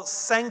call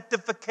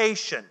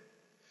sanctification.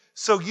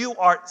 So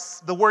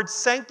the word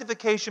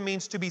sanctification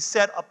means to be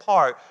set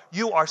apart.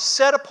 You are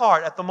set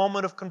apart at the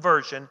moment of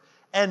conversion,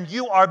 and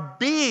you are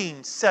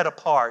being set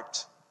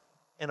apart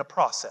in a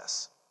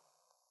process.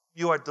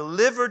 You are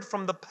delivered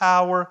from the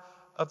power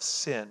of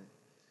sin.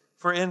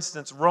 For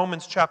instance,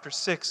 Romans chapter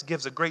 6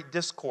 gives a great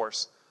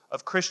discourse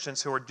of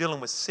Christians who are dealing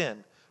with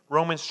sin.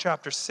 Romans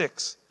chapter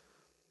 6,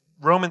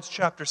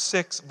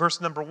 verse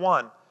number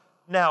 1.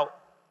 Now,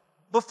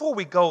 before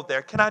we go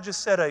there, can I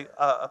just set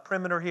a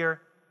perimeter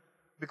here?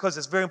 Because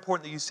it's very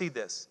important that you see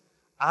this.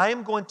 I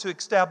am going to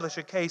establish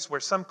a case where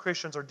some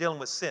Christians are dealing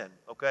with sin,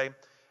 okay?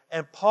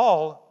 And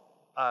Paul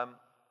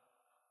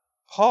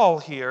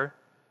here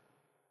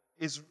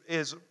is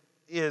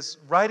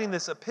writing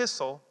this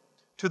epistle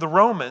to the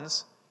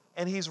Romans,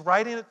 and he's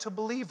writing it to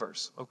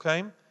believers,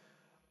 okay?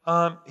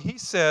 He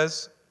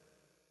says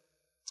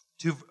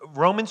to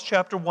Romans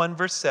chapter 1,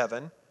 verse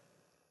 7,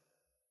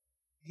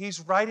 he's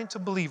writing to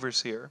believers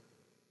here.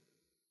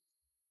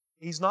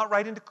 He's not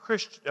writing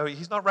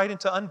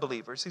to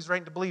unbelievers. He's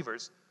writing to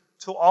believers.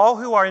 To all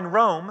who are in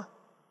Rome,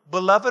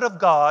 beloved of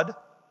God,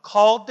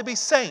 called to be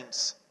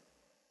saints.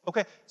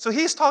 Okay, so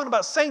he's talking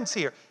about saints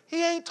here.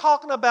 He ain't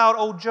talking about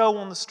old Joe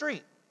on the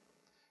street.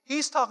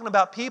 He's talking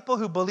about people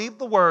who believe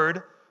the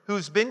word,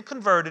 who's been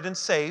converted and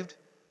saved,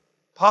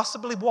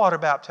 possibly water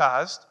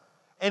baptized,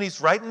 and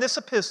he's writing this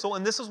epistle,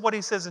 and this is what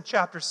he says in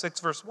chapter 6,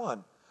 verse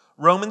 1.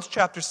 Romans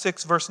chapter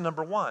 6, verse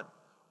number 1.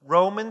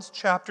 Romans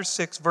chapter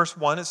 6, verse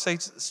 1,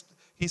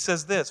 he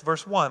says this,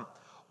 verse 1.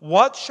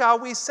 What shall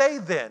we say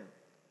then?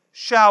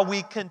 Shall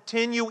we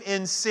continue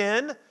in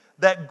sin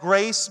that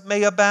grace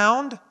may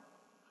abound?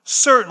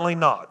 Certainly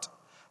not.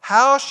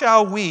 How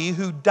shall we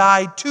who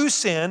died to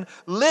sin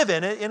live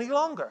in it any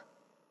longer?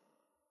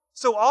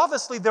 So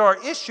obviously there are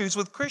issues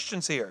with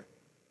Christians here.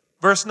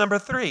 Verse number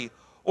 3.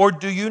 Or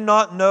do you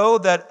not know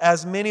that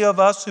as many of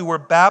us who were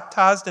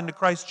baptized into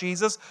Christ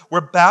Jesus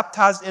were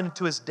baptized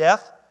into His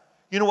death?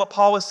 You know what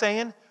Paul was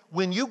saying?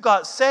 When you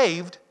got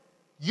saved,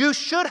 you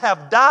should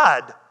have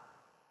died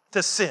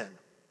to sin.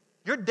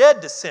 You're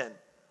dead to sin.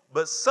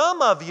 But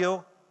some of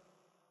you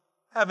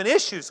having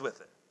issues with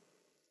it.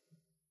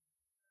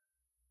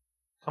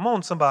 Come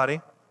on,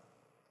 somebody.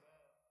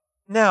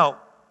 Now,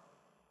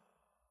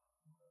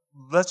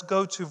 let's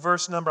go to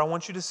verse number, I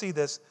want you to see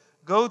this.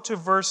 Go to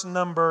verse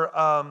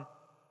number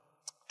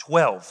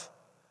 12.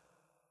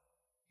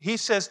 He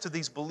says to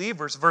these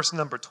believers, verse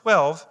number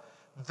 12,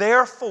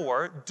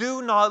 therefore,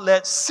 do not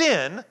let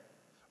sin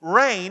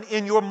reign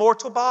in your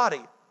mortal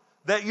body,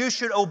 that you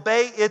should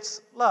obey its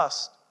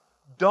lust.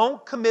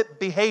 Don't commit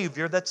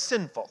behavior that's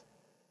sinful.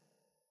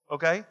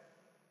 Okay?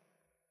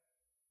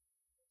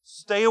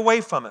 Stay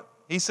away from it.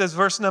 He says,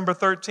 verse number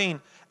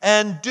 13,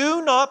 and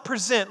do not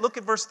present, look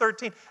at verse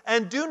 13,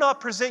 and do not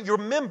present your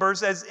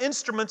members as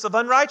instruments of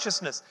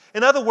unrighteousness.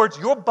 In other words,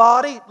 your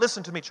body,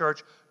 listen to me,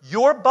 church,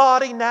 your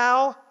body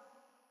now,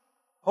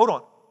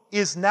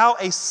 is now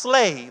a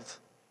slave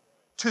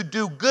to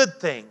do good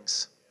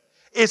things.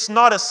 It's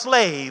not a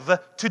slave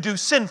to do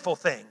sinful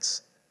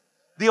things.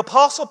 The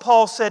Apostle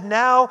Paul said,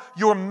 now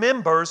your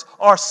members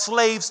are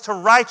slaves to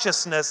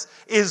righteousness,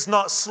 is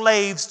not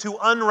slaves to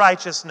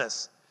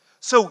unrighteousness.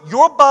 So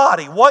your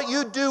body, what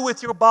you do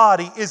with your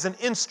body is an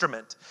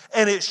instrument,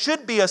 and it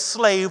should be a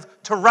slave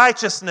to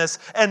righteousness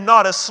and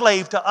not a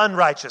slave to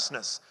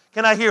unrighteousness.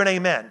 Can I hear an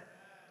amen?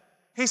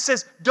 He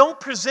says, don't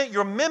present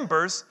your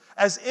members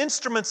as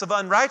instruments of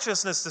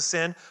unrighteousness to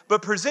sin,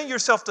 but present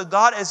yourself to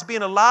God as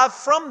being alive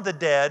from the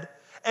dead,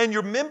 and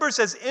your members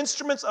as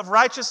instruments of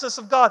righteousness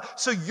of God.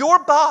 So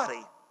your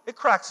body, it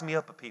cracks me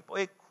up at people.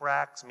 It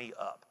cracks me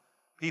up.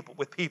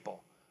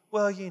 People.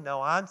 Well,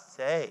 I'm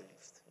saved.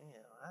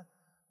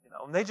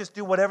 And they just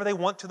do whatever they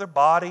want to their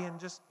body and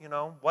just,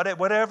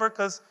 whatever,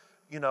 because,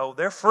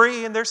 they're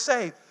free and they're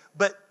saved.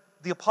 But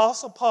the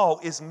Apostle Paul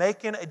is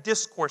making a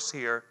discourse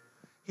here.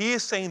 He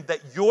is saying that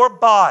your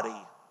body,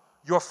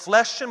 your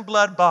flesh and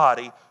blood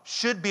body,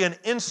 should be an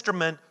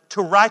instrument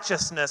to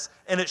righteousness,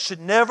 and it should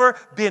never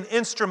be an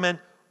instrument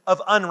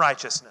of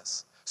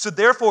unrighteousness. So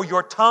therefore,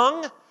 your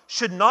tongue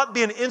should not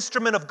be an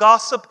instrument of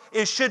gossip.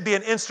 It should be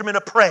an instrument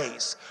of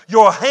praise.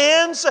 Your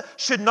hands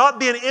should not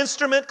be an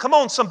instrument, come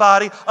on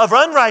somebody, of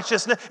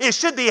unrighteousness. It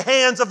should be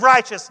hands of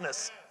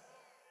righteousness.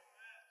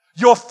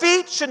 Your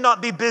feet should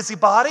not be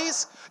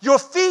busybodies. Your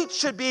feet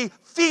should be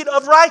feet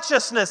of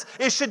righteousness.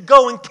 It should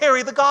go and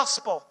carry the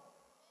gospel.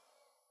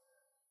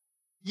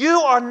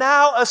 You are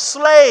now a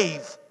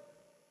slave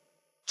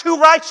to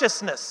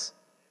righteousness,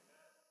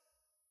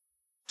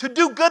 to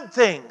do good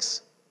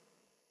things,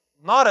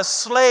 not a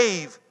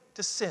slave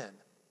to sin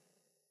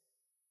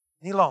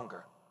any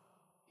longer.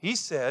 He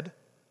says,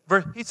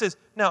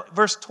 now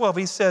verse 12,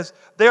 he says,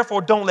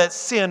 therefore don't let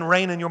sin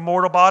reign in your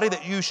mortal body,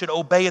 that you should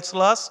obey its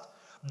lust.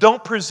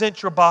 Don't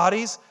present your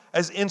bodies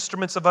as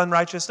instruments of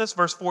unrighteousness.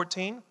 Verse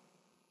 14.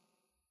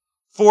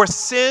 For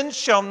sin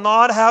shall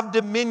not have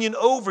dominion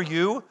over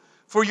you,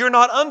 for you're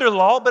not under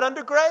law, but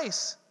under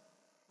grace.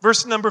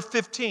 Verse number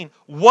 15.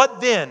 What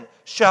then?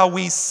 Shall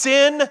we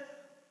sin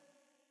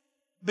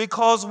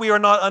because we are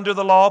not under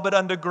the law, but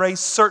under grace?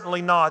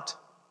 Certainly not.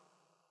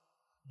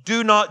 Do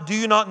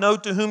you not know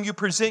to whom you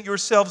present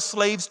yourselves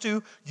slaves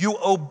to? You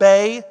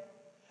obey.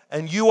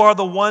 And you are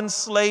the one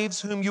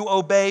slaves whom you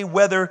obey,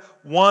 whether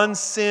one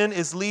sin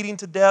is leading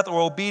to death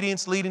or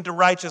obedience leading to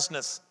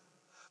righteousness.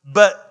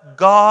 But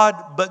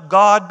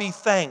God be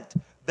thanked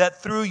that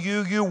through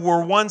you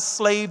were once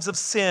slaves of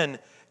sin,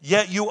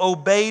 yet you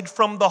obeyed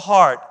from the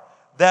heart,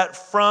 that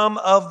from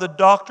of the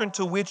doctrine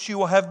to which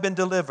you have been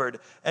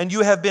delivered, and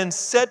you have been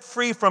set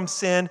free from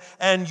sin,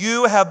 and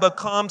you have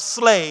become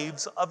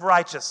slaves of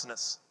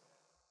righteousness.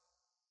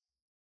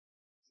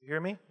 You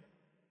hear me?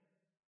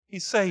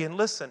 He's saying,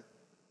 listen,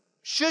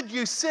 should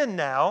you sin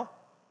now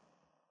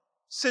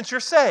since you're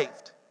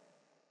saved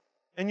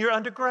and you're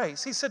under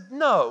grace? He said,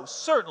 no,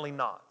 certainly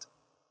not.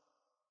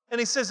 And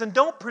he says, and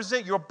don't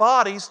present your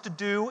bodies to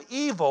do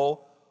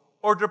evil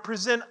or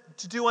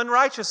to do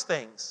unrighteous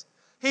things.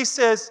 He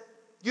says,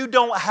 you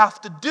don't have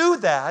to do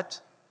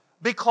that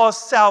because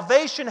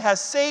salvation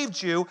has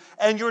saved you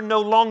and you're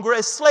no longer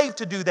a slave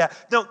to do that.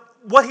 Now,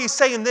 what he's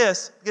saying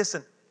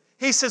listen,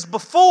 he says,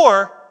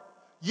 before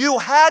you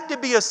had to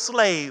be a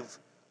slave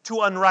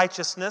to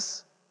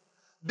unrighteousness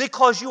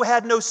because you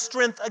had no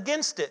strength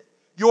against it.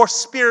 Your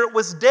spirit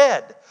was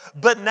dead.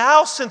 But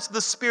now, since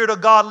the Spirit of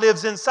God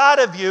lives inside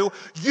of you,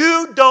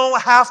 you don't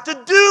have to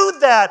do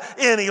that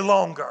any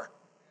longer.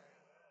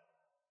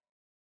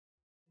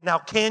 Now,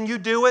 can you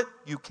do it?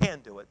 You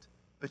can do it,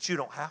 but you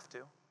don't have to.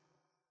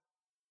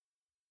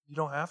 You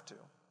don't have to.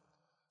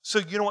 So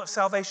you know what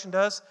salvation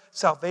does?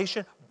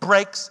 Salvation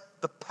breaks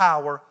the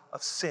power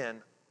of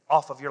sin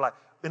off of your life.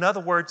 In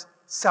other words,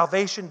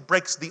 salvation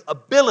breaks the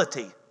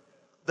ability,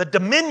 the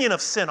dominion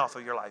of sin off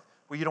of your life,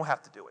 where you don't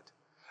have to do it.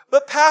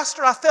 But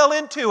Pastor, I fell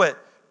into it.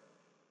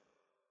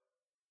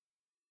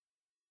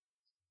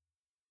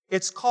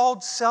 It's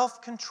called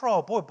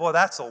self-control. Boy,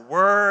 that's a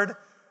word.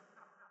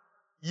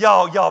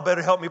 Y'all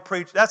better help me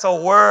preach. That's a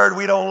word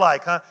we don't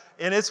like, huh?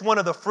 And it's one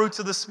of the fruits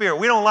of the Spirit.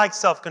 We don't like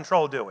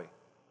self-control, do we?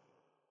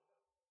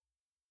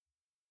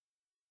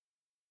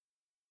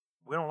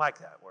 We don't like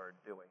that word,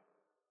 do we?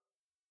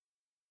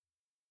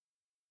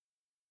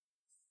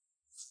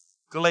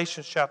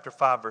 Galatians chapter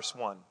 5, verse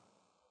 1.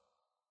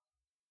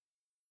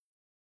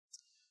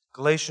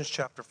 Galatians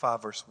chapter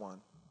 5, verse 1.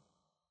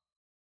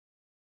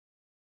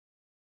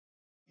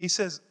 He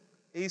says,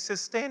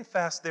 stand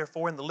fast,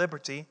 therefore, in the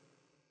liberty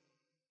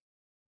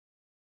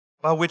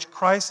by which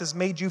Christ has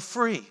made you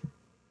free,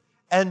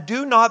 and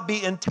do not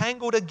be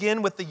entangled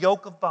again with the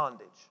yoke of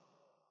bondage.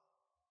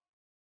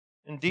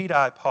 Indeed,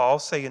 I, Paul,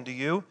 say unto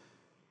you,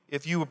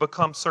 if you will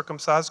become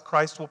circumcised,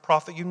 Christ will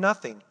profit you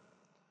nothing.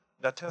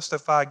 And I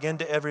testify again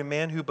to every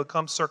man who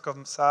becomes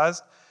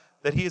circumcised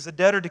that he is a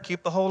debtor to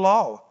keep the whole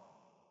law.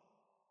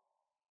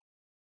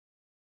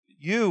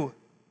 You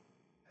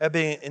have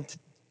been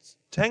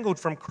entangled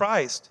from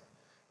Christ,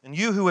 and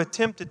you who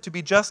attempted to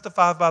be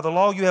justified by the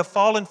law, you have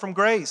fallen from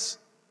grace.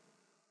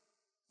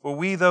 For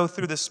we, though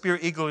through the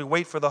Spirit eagerly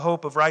wait for the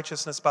hope of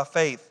righteousness by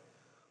faith,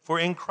 for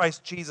in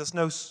Christ Jesus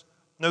no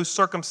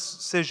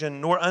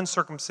circumcision nor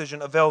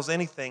uncircumcision avails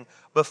anything,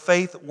 but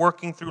faith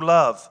working through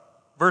love.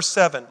 Verse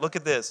 7, look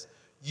at this.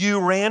 You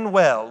ran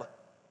well.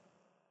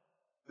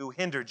 Who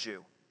hindered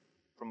you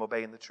from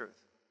obeying the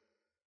truth?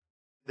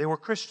 They were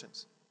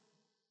Christians.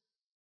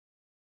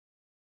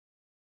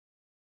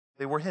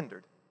 They were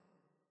hindered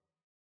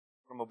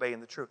from obeying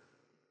the truth.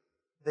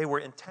 they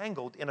were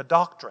entangled in a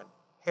doctrine,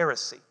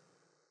 heresy.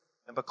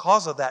 And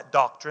because of that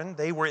doctrine,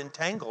 they were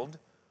entangled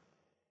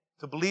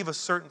to believe a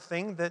certain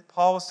thing that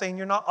Paul was saying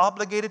you're not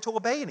obligated to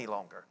obey any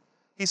longer.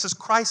 He says,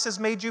 Christ has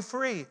made you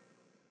free.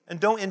 And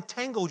don't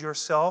entangle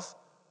yourself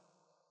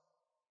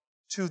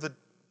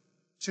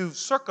to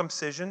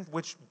circumcision,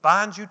 which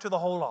binds you to the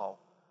whole law.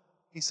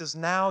 He says,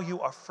 now you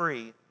are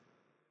free.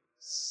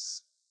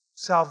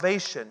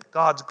 Salvation,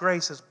 God's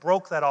grace has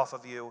broke that off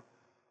of you,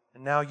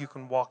 and now you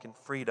can walk in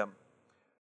freedom.